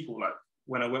other people, like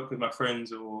when I work with my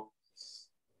friends or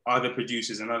other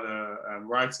producers and other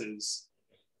writers,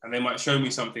 and they might show me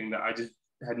something that I just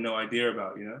had no idea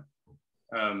about,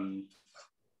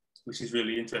 which is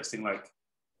really interesting. Like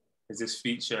there's this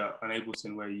feature on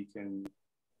Ableton where you can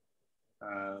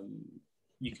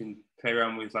play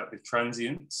around with like the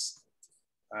transients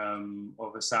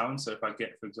of a sound. So if I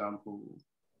get, for example,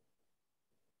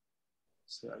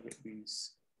 so I get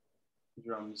these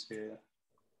drums here.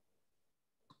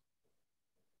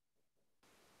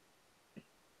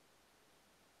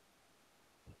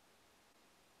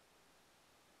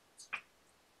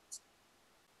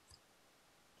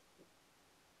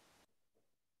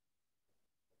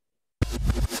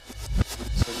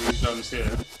 So these drums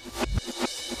here.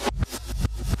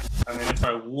 And then if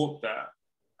I warp that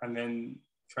and then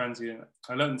transient,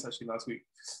 I learned this actually last week.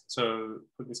 So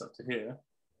put this up to here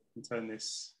and turn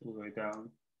this all the way down.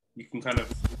 You can kind of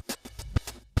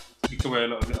take away a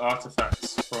lot of the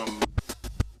artifacts from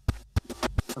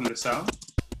the sound.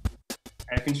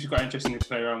 And I think it's quite interesting to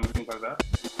play around with things like that.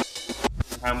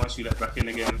 And how much you let back in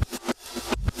again.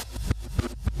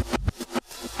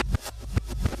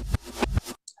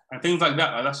 And things like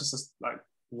that, that's just like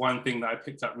one thing that I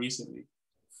picked up recently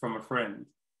from a friend.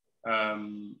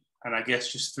 And I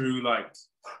guess just through like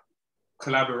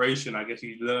collaboration, I guess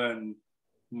you learn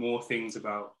more things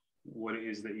about what it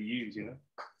is that you use,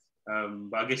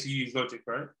 but I guess you use Logic,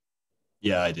 right?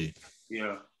 Yeah, I do.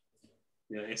 Yeah,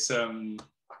 it's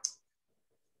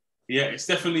it's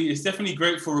definitely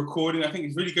great for recording. I think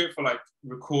it's really great for like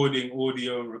recording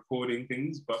audio and recording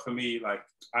things, but for me, like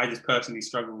I just personally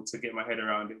struggle to get my head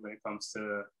around it when it comes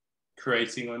to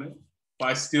creating on it. But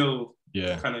I still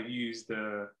kind of use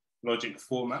the Logic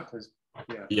format because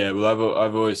well,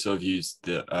 I've always sort of used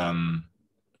the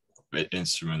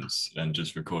instruments and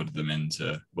just recorded them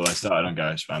into, well, I started on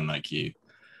GarageBand like you,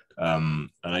 and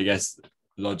I guess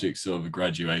Logic's sort of a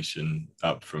graduation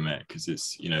up from it because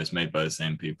it's it's made by the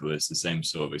same people. It's the same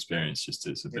sort of experience, just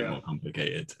it's a bit more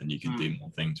complicated and you can do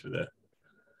more things with it.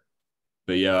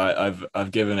 But yeah,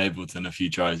 I've given Ableton a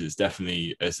few tries. It's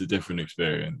a different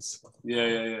experience.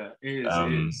 It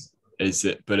is. Is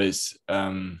it? But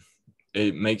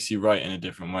it makes you write in a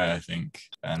different way, I think,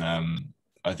 and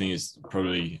I think it's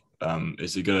probably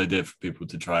it's a good idea for people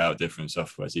to try out different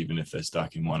softwares, even if they're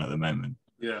stuck in one at the moment.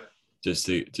 Yeah. Just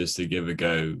to give a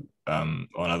go on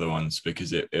other ones,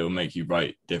 because it will make you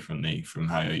write differently from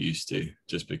how you're used to,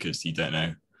 just because you don't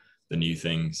know the new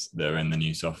things that are in the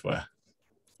new software.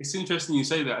 It's interesting you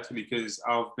say that actually, because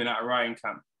I've been at a writing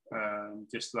camp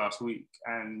just last week,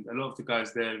 and a lot of the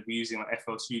guys there were using like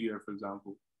FL Studio, for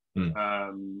example,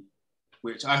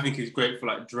 which I think is great for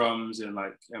like drums and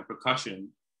percussion.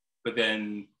 But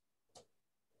then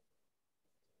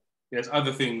there's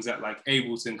other things that like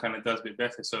Ableton kind of does a bit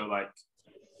better. So like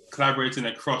collaborating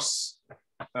across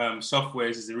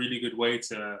softwares is a really good way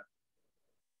to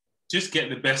just get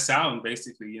the best sound,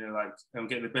 basically, and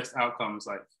get the best outcomes.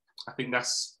 Like, I think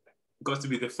that's got to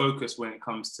be the focus when it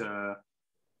comes to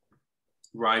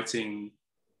writing.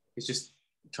 It's just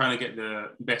trying to get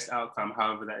the best outcome,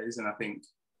 however that is. And I think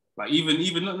like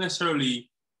even not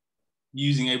necessarily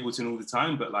using Ableton all the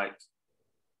time, but like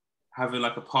having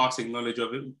like a passing knowledge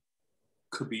of it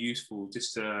could be useful,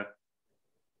 just to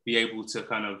be able to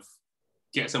kind of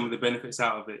get some of the benefits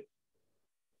out of it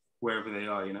wherever they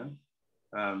are,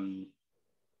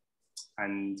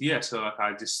 and so like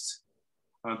I'm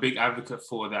a big advocate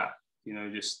for that,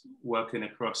 just working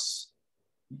across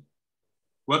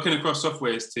working across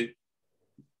softwares to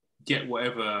get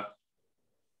whatever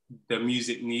the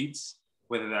music needs,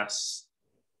 whether that's,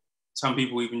 some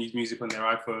people even use music on their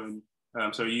iPhone.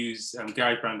 So use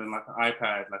GarageBand on like an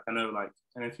iPad. Like I don't know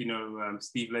if you know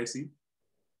Steve Lacy.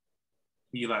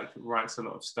 He like writes a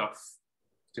lot of stuff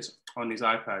just on his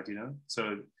iPad, you know?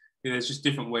 So there's just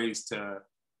different ways to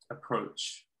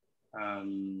approach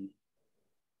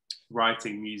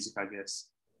writing music, I guess.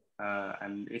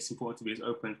 And it's important to be as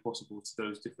open as possible to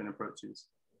those different approaches,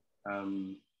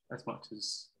 as much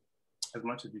as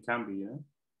we can be, you know?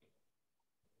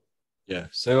 Yeah.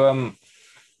 So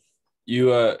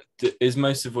you is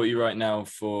most of what you write now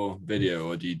for video,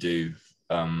 or do you do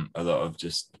a lot of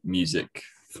just music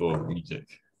for music?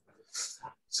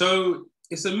 So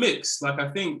it's a mix. Like I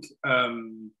think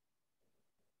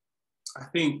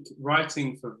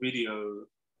writing for video,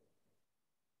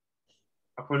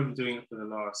 I've probably been doing it for the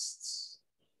last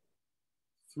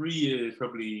 3 years,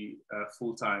 probably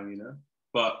full time, you know.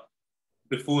 But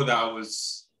before that, I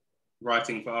was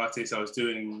writing for artists. I was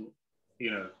doing,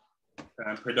 you know,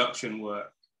 production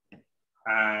work,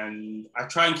 and I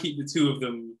try and keep the two of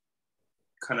them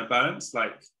kind of balanced.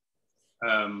 Like,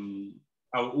 I feel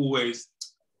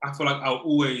like I'll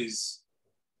always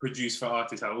produce for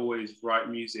artists. I'll always write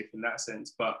music in that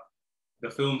sense. But the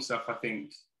film stuff, I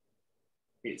think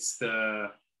it's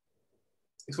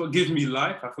what gives me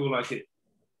life. I feel like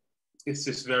it's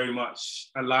just very much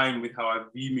aligned with how I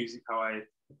view music, how I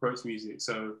approach music.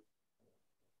 So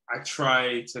I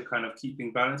try to kind of keep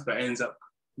things balanced, but it ends up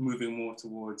moving more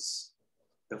towards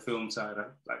the film side,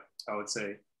 I would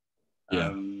say. Yeah.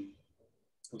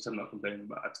 Which I'm not complaining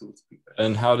about at all, to be fair.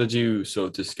 And how did you sort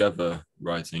of discover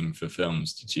writing for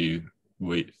films? Did you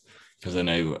because I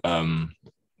know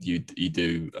you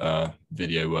do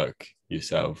video work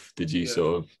yourself. Did you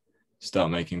sort of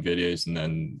start making videos and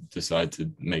then decide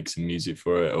to make some music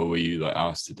for it, or were you like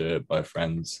asked to do it by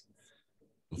friends?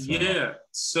 Yeah,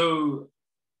 so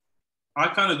I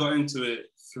kind of got into it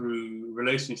through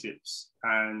relationships,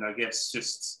 and I guess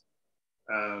just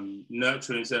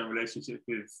nurturing certain relationships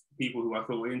with people who I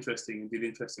thought were interesting and did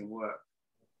interesting work.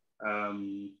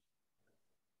 And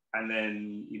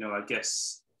then, you know, I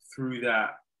guess through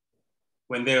that,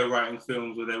 when they were writing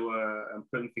films or they were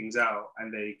putting things out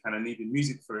and they kind of needed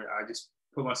music for it, I just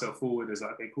put myself forward as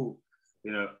like, okay, cool,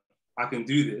 you know, I can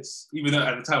do this. Even though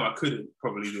at the time I couldn't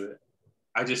probably do it.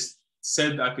 I just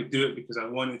said that I could do it because I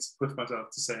wanted to push myself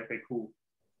to say, okay, cool,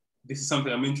 this is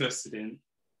something I'm interested in.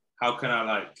 How can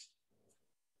I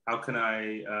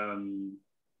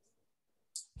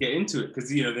get into it?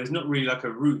 Because, you know, there's not really like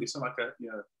a route. It's not like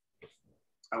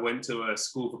I went to a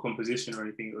school for composition or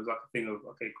anything. It was like a thing of,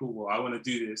 okay, cool, well, I want to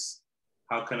do this.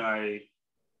 How can I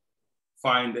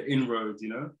find the inroads, you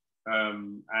know?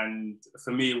 And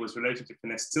for me, it was relationships,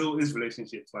 and there still is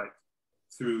relationships, like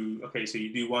through, okay, so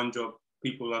you do one job,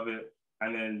 people love it,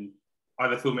 and then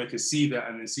other filmmakers see that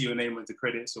and then see your name with the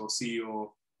credits, or see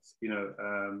your, you know,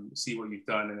 see what you've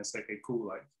done, and it's like, okay, cool,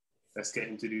 like, let's get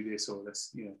him to do this, or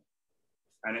let's, you know,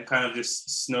 and it kind of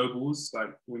just snowballs,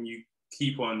 like when you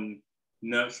keep on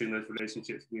nurturing those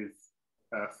relationships with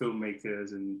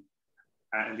filmmakers and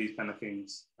these kind of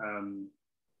things.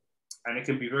 And it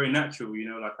can be very natural, you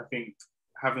know, like I think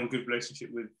having a good relationship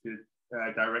with the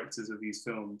directors of these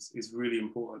films is really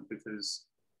important, because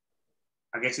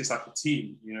I guess it's like a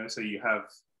team, you know, so you have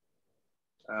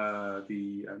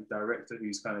the director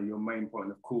who's kind of your main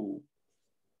point of call,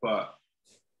 but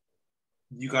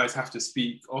you guys have to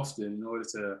speak often in order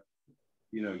to,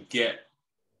 you know, get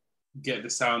the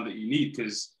sound that you need.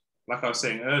 Because like I was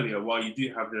saying earlier, while you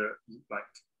do have the like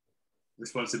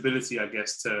responsibility, I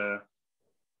guess, to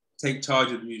take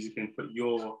charge of the music and put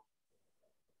your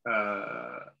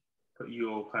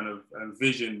kind of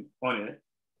vision on it,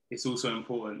 it's also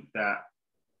important that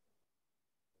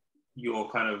you're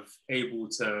kind of able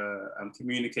to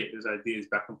communicate those ideas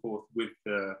back and forth with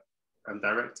the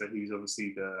director, who's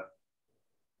obviously the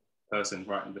person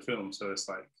writing the film. So it's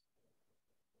like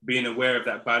being aware of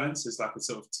that balance is like a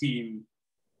sort of team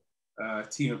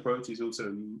approach is also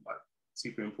like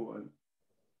super important,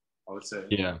 I would say.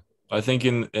 Yeah, I think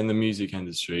in the music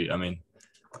industry, I mean,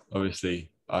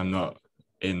 obviously I'm not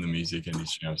in the music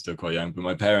industry, I'm still quite young, but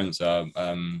my parents are,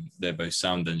 they're both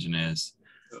sound engineers.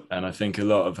 And I think a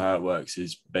lot of how it works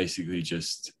is basically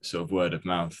just sort of word of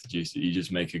mouth. You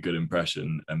just make a good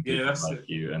impression and people like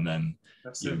you, and then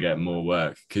you'll get more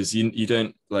work. Because you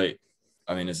don't, like,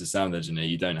 I mean, as a sound engineer,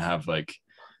 you don't have like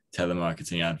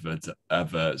telemarketing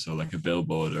adverts or like a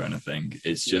billboard or anything.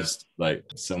 It's just like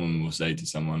someone will say to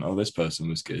someone, oh, this person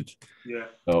was good. Yeah.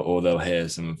 Or they'll hear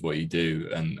some of what you do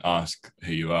and ask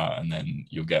who you are, and then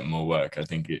you'll get more work. I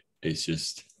think it's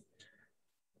just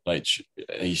like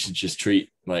you should just treat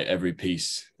like every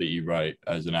piece that you write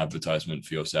as an advertisement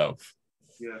for yourself.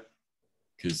 Yeah,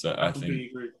 because I completely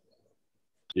agree.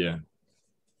 Yeah,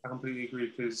 I completely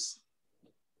agree, because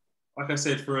like I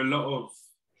said, for a lot of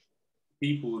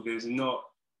people, there's not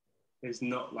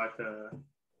like a,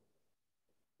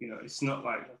 you know, it's not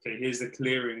like, okay, here's the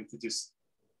clearing to just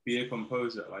be a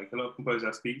composer. Like a lot of composers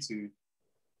I speak to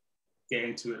get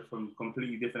into it from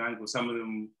completely different angles. Some of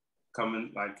them come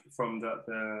in like from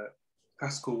the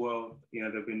classical world, you know,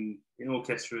 they've been in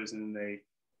orchestras and they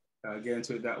get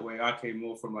into it that way. I came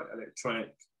more from like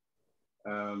electronic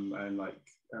and like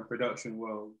production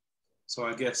world. So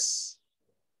I guess,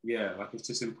 yeah, like it's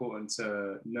just important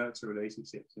to nurture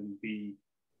relationships and be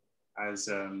as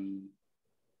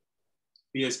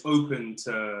open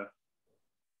to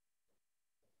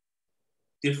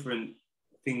different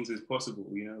things as possible,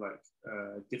 you know, like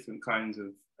different kinds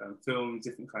of films,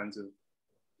 different kinds of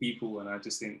people. And I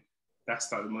just think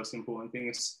that's like the most important thing.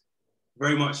 It's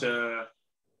very much a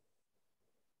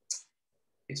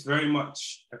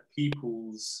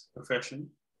people's profession.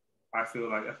 I feel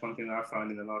like that's one thing that I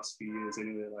found in the last few years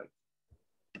anyway, like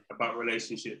about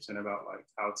relationships and about like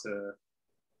how to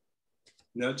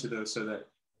nurture those so that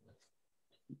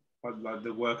like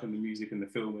the work and the music and the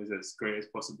film is as great as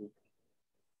possible.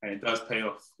 And it does pay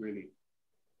off, really.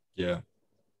 Yeah.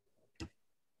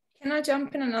 Can I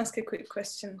jump in and ask a quick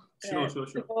question? Sure.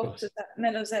 To that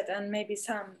Melo-Zed and maybe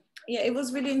Sam. Yeah, it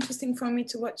was really interesting for me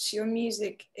to watch your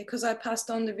music because I passed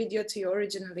on the video to you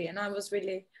originally and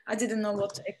I didn't know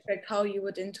what to expect, how you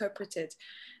would interpret it.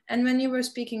 And when you were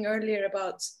speaking earlier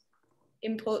about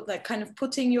like kind of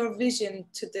putting your vision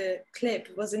to the clip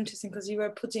was interesting because you were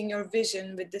putting your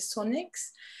vision with the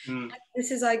sonics. This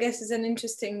is, I guess, is an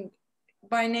interesting,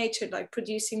 by nature, like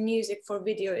producing music for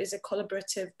video is a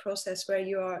collaborative process where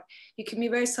you can be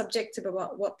very subjective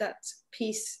about what that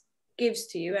piece gives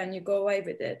to you and you go away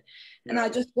with it. And I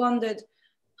just wondered,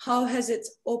 how has it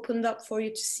opened up for you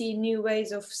to see new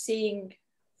ways of seeing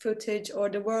footage or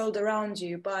the world around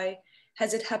you?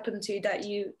 Has it happened to you that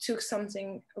you took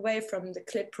something away from the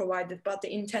clip provided, but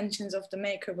the intentions of the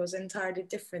maker was entirely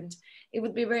different? It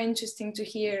would be very interesting to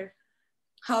hear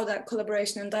how that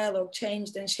collaboration and dialogue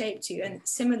changed and shaped you. And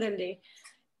similarly,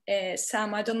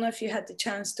 Sam, I don't know if you had the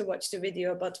chance to watch the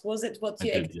video, but was it what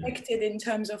you expected in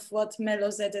terms of what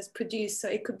Melo-Zed has produced? So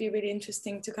it could be really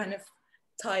interesting to kind of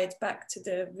tie it back to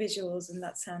the visuals in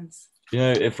that sense. You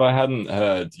know, if I hadn't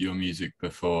heard your music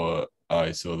before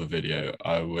I saw the video,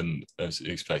 I wouldn't have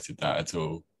expected that at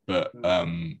all. But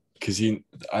because I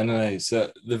don't know,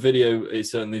 so the video, it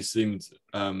certainly seemed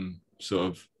sort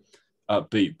of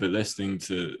upbeat, but listening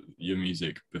to your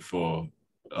music before,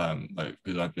 like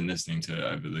because I've been listening to it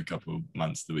over the couple of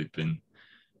months that we've been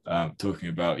talking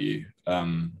about you,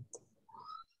 and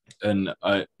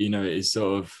I, you know, it's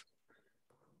sort of,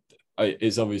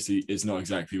 it's obviously it's not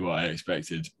exactly what I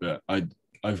expected, but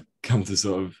I've come to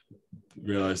sort of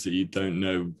realize that you don't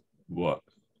know what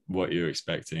you're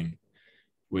expecting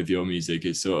with your music.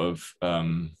 It's sort of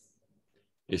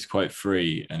it's quite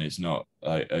free and it's not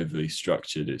like overly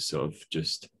structured. It's sort of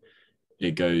just,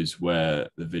 it goes where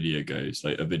the video goes.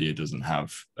 Like a video doesn't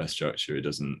have a structure. It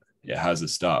has a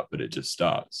start, but it just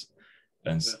starts.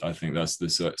 And I think that's the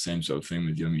same sort of thing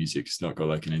with your music. It's not got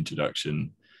like an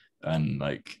introduction and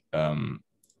like an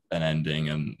ending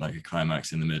and like a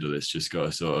climax in the middle. It's just got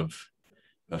a sort of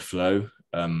a flow.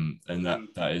 And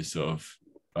that is sort of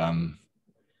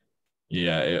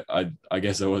I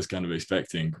guess I was kind of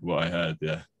expecting what I heard.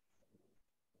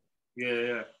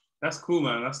 Yeah, that's cool,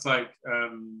 man. That's like I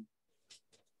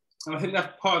think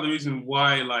that's part of the reason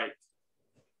why like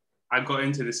I got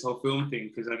into this whole film thing,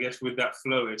 because I guess with that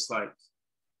flow, it's like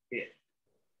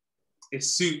it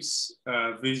suits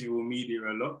visual media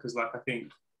a lot, because like I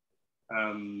think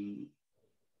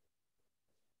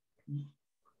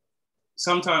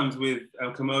sometimes with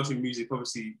commercial music,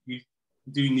 obviously you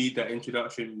do need that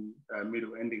introduction,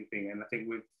 middle, ending thing, and I think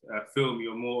with film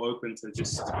you're more open to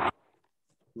just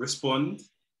respond,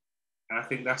 and I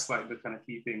think that's like the kind of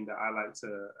key thing that I like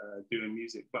to do in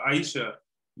music. But Aisha,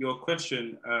 your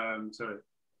question,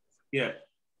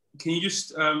 can you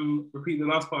just repeat the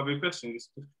last part of your question, just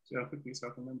quickly so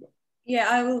I can remember? Yeah,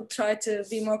 I will try to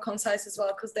be more concise as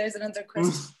well, because there's another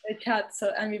question in the chat,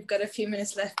 and we've got a few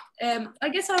minutes left. I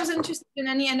guess I was interested in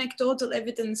any anecdotal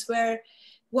evidence where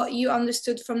what you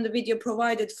understood from the video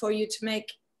provided for you to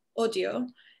make audio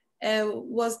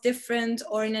was different,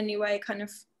 or in any way kind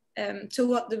of to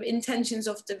what the intentions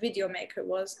of the video maker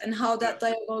was, and how that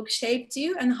dialogue shaped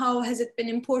you, and how has it been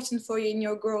important for you in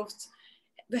your growth?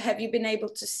 Have you been able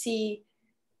to see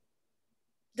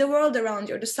the world around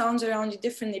you or the sounds around you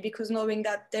differently, because knowing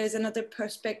that there's another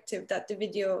perspective that the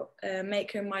video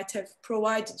maker might have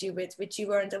provided you with, which you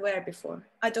weren't aware before.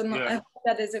 I don't know. I hope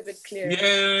that is a bit clear.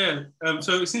 Yeah.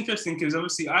 So it's interesting because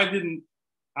obviously I didn't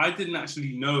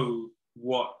actually know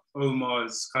what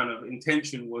Omar's kind of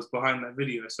intention was behind that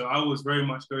video. So I was very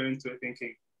much going into it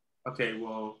thinking, okay,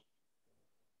 well,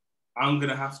 I'm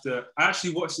gonna have to. I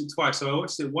actually watched it twice. So I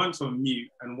watched it once on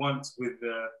mute and once with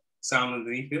the sound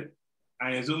underneath it.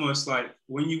 And it's almost like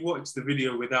when you watch the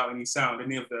video without any sound,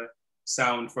 any of the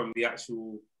sound from the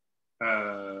actual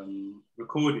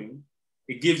recording,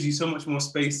 it gives you so much more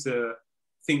space to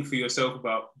think for yourself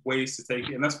about ways to take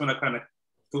it. And that's when I kind of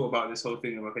thought about this whole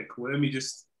thing of, okay, cool, let me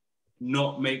just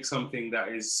not make something that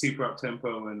is super up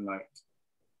tempo and like,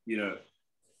 you know,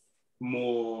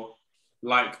 more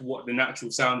like what the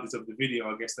natural sound is of the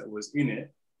video, I guess, that was in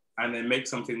it, and then make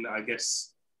something that I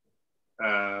guess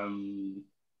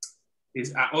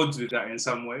is at odds with that in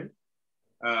some way.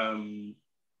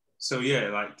 So yeah,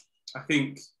 like I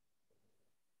think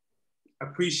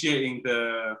appreciating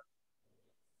the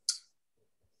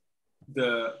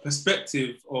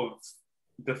perspective of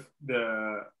the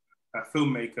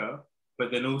filmmaker, but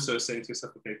then also saying to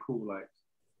yourself, okay, cool, like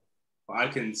I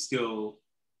can still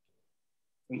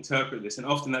interpret this. And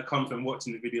often that comes from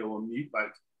watching the video on mute.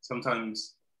 Like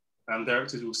sometimes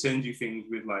directors will send you things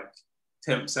with like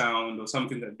temp sound or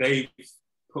something that they've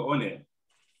put on it.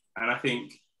 And I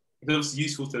think it's obviously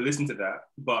useful to listen to that,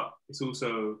 but it's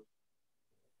also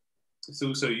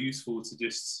useful to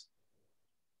just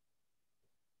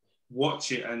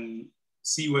watch it and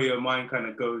see where your mind kind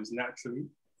of goes naturally,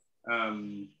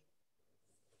 and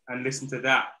listen to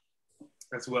that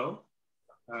as well.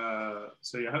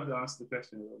 So yeah, I hope that answers the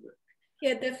question a little bit.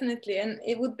 Yeah, definitely. And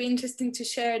it would be interesting to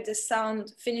share the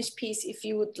sound finished piece if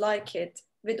you would like it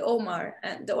with Omar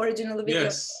and the original video,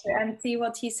 yes, and see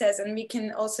what he says. And we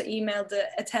can also email the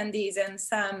attendees and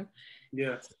Sam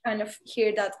to kind of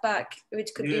hear that back, which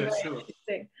could be very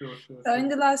interesting. So in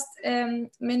the last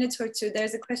minute or two,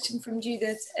 there's a question from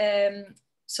Judith.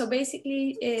 So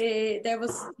basically,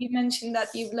 you mentioned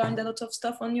that you've learned a lot of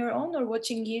stuff on your own or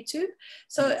watching YouTube.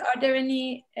 So are there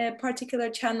any particular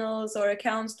channels or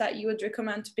accounts that you would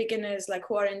recommend to beginners, like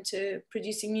who are into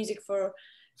producing music for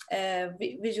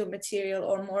visual material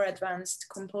or more advanced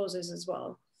composers as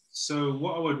well? So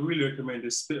what I would really recommend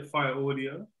is Spitfire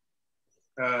Audio.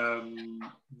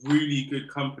 Really good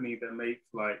company that make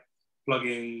like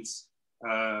plugins.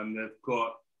 They've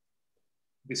got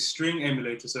this string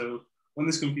emulator. So on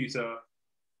this computer,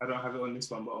 I don't have it on this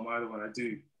one, but on my other one I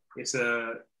do. It's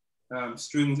a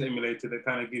strings emulator that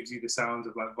kind of gives you the sounds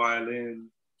of like violin,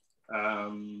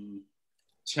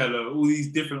 cello, all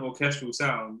these different orchestral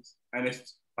sounds. And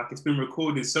it's been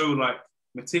recorded so like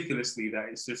meticulously that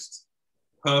it's just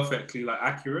perfectly like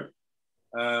accurate.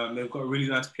 They've got a really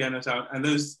nice piano sound, and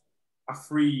those are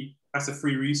free. That's a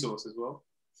free resource as well.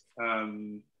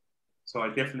 So I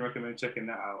definitely recommend checking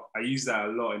that out. I use that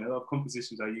a lot in a lot of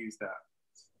compositions. I use that.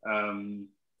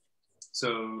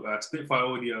 So Spitfire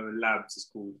Audio Labs is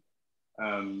called,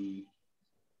 and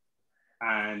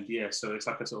yeah, so it's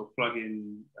like a sort of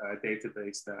plug-in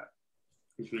database that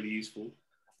is really useful.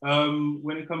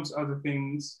 When it comes to other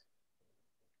things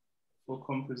for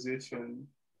composition,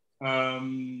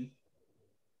 on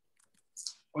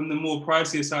the more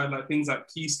pricier side, like things like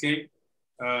Keyscape,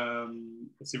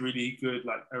 it's a really good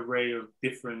like array of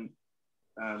different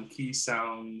key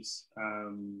sounds.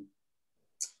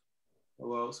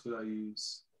 What else would I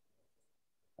use?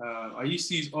 I used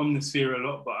to use Omnisphere a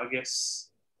lot, but I guess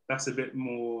that's a bit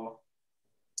more,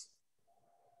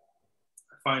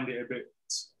 I find it a bit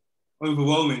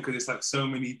overwhelming because it's like so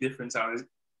many different sounds.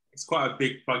 It's quite a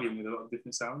big plugin with a lot of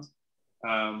different sounds.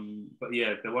 But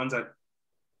yeah, the ones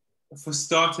for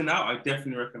starting out, I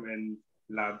definitely recommend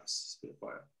Labs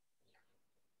Spitfire.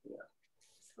 Yeah.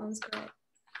 Sounds great.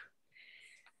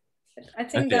 I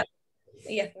think that,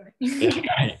 yeah.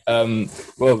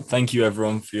 Well, thank you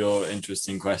everyone for your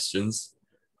interesting questions.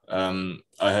 I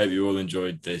hope you all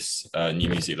enjoyed this new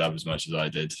music lab as much as I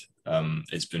did.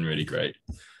 It's been really great.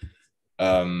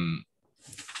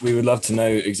 We would love to know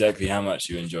exactly how much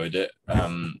you enjoyed it.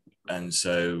 And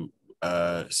so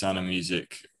Sound of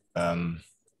Music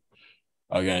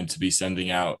are going to be sending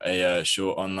out a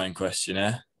short online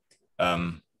questionnaire.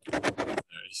 And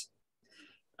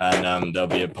there'll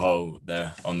be a poll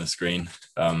there on the screen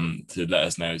to let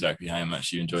us know exactly how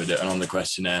much you enjoyed it. And on the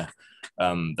questionnaire,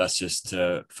 that's just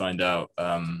to find out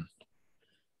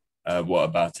what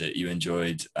about it you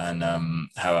enjoyed and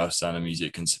how else Sound of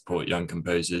Music can support young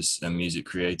composers and music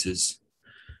creators.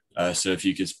 So if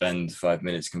you could spend 5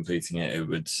 minutes completing it, it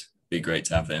would be great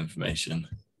to have that information.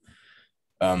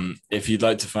 If you'd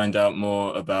like to find out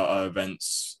more about our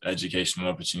events, educational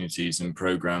opportunities and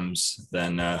programs,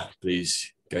 then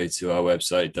please go to our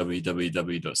website,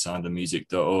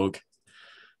 www.soundofmusic.org.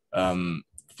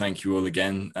 Thank you all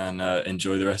again, and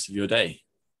enjoy the rest of your day.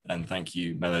 And thank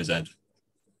you, Melo-Zed.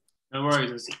 No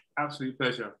worries, it's an absolute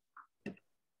pleasure.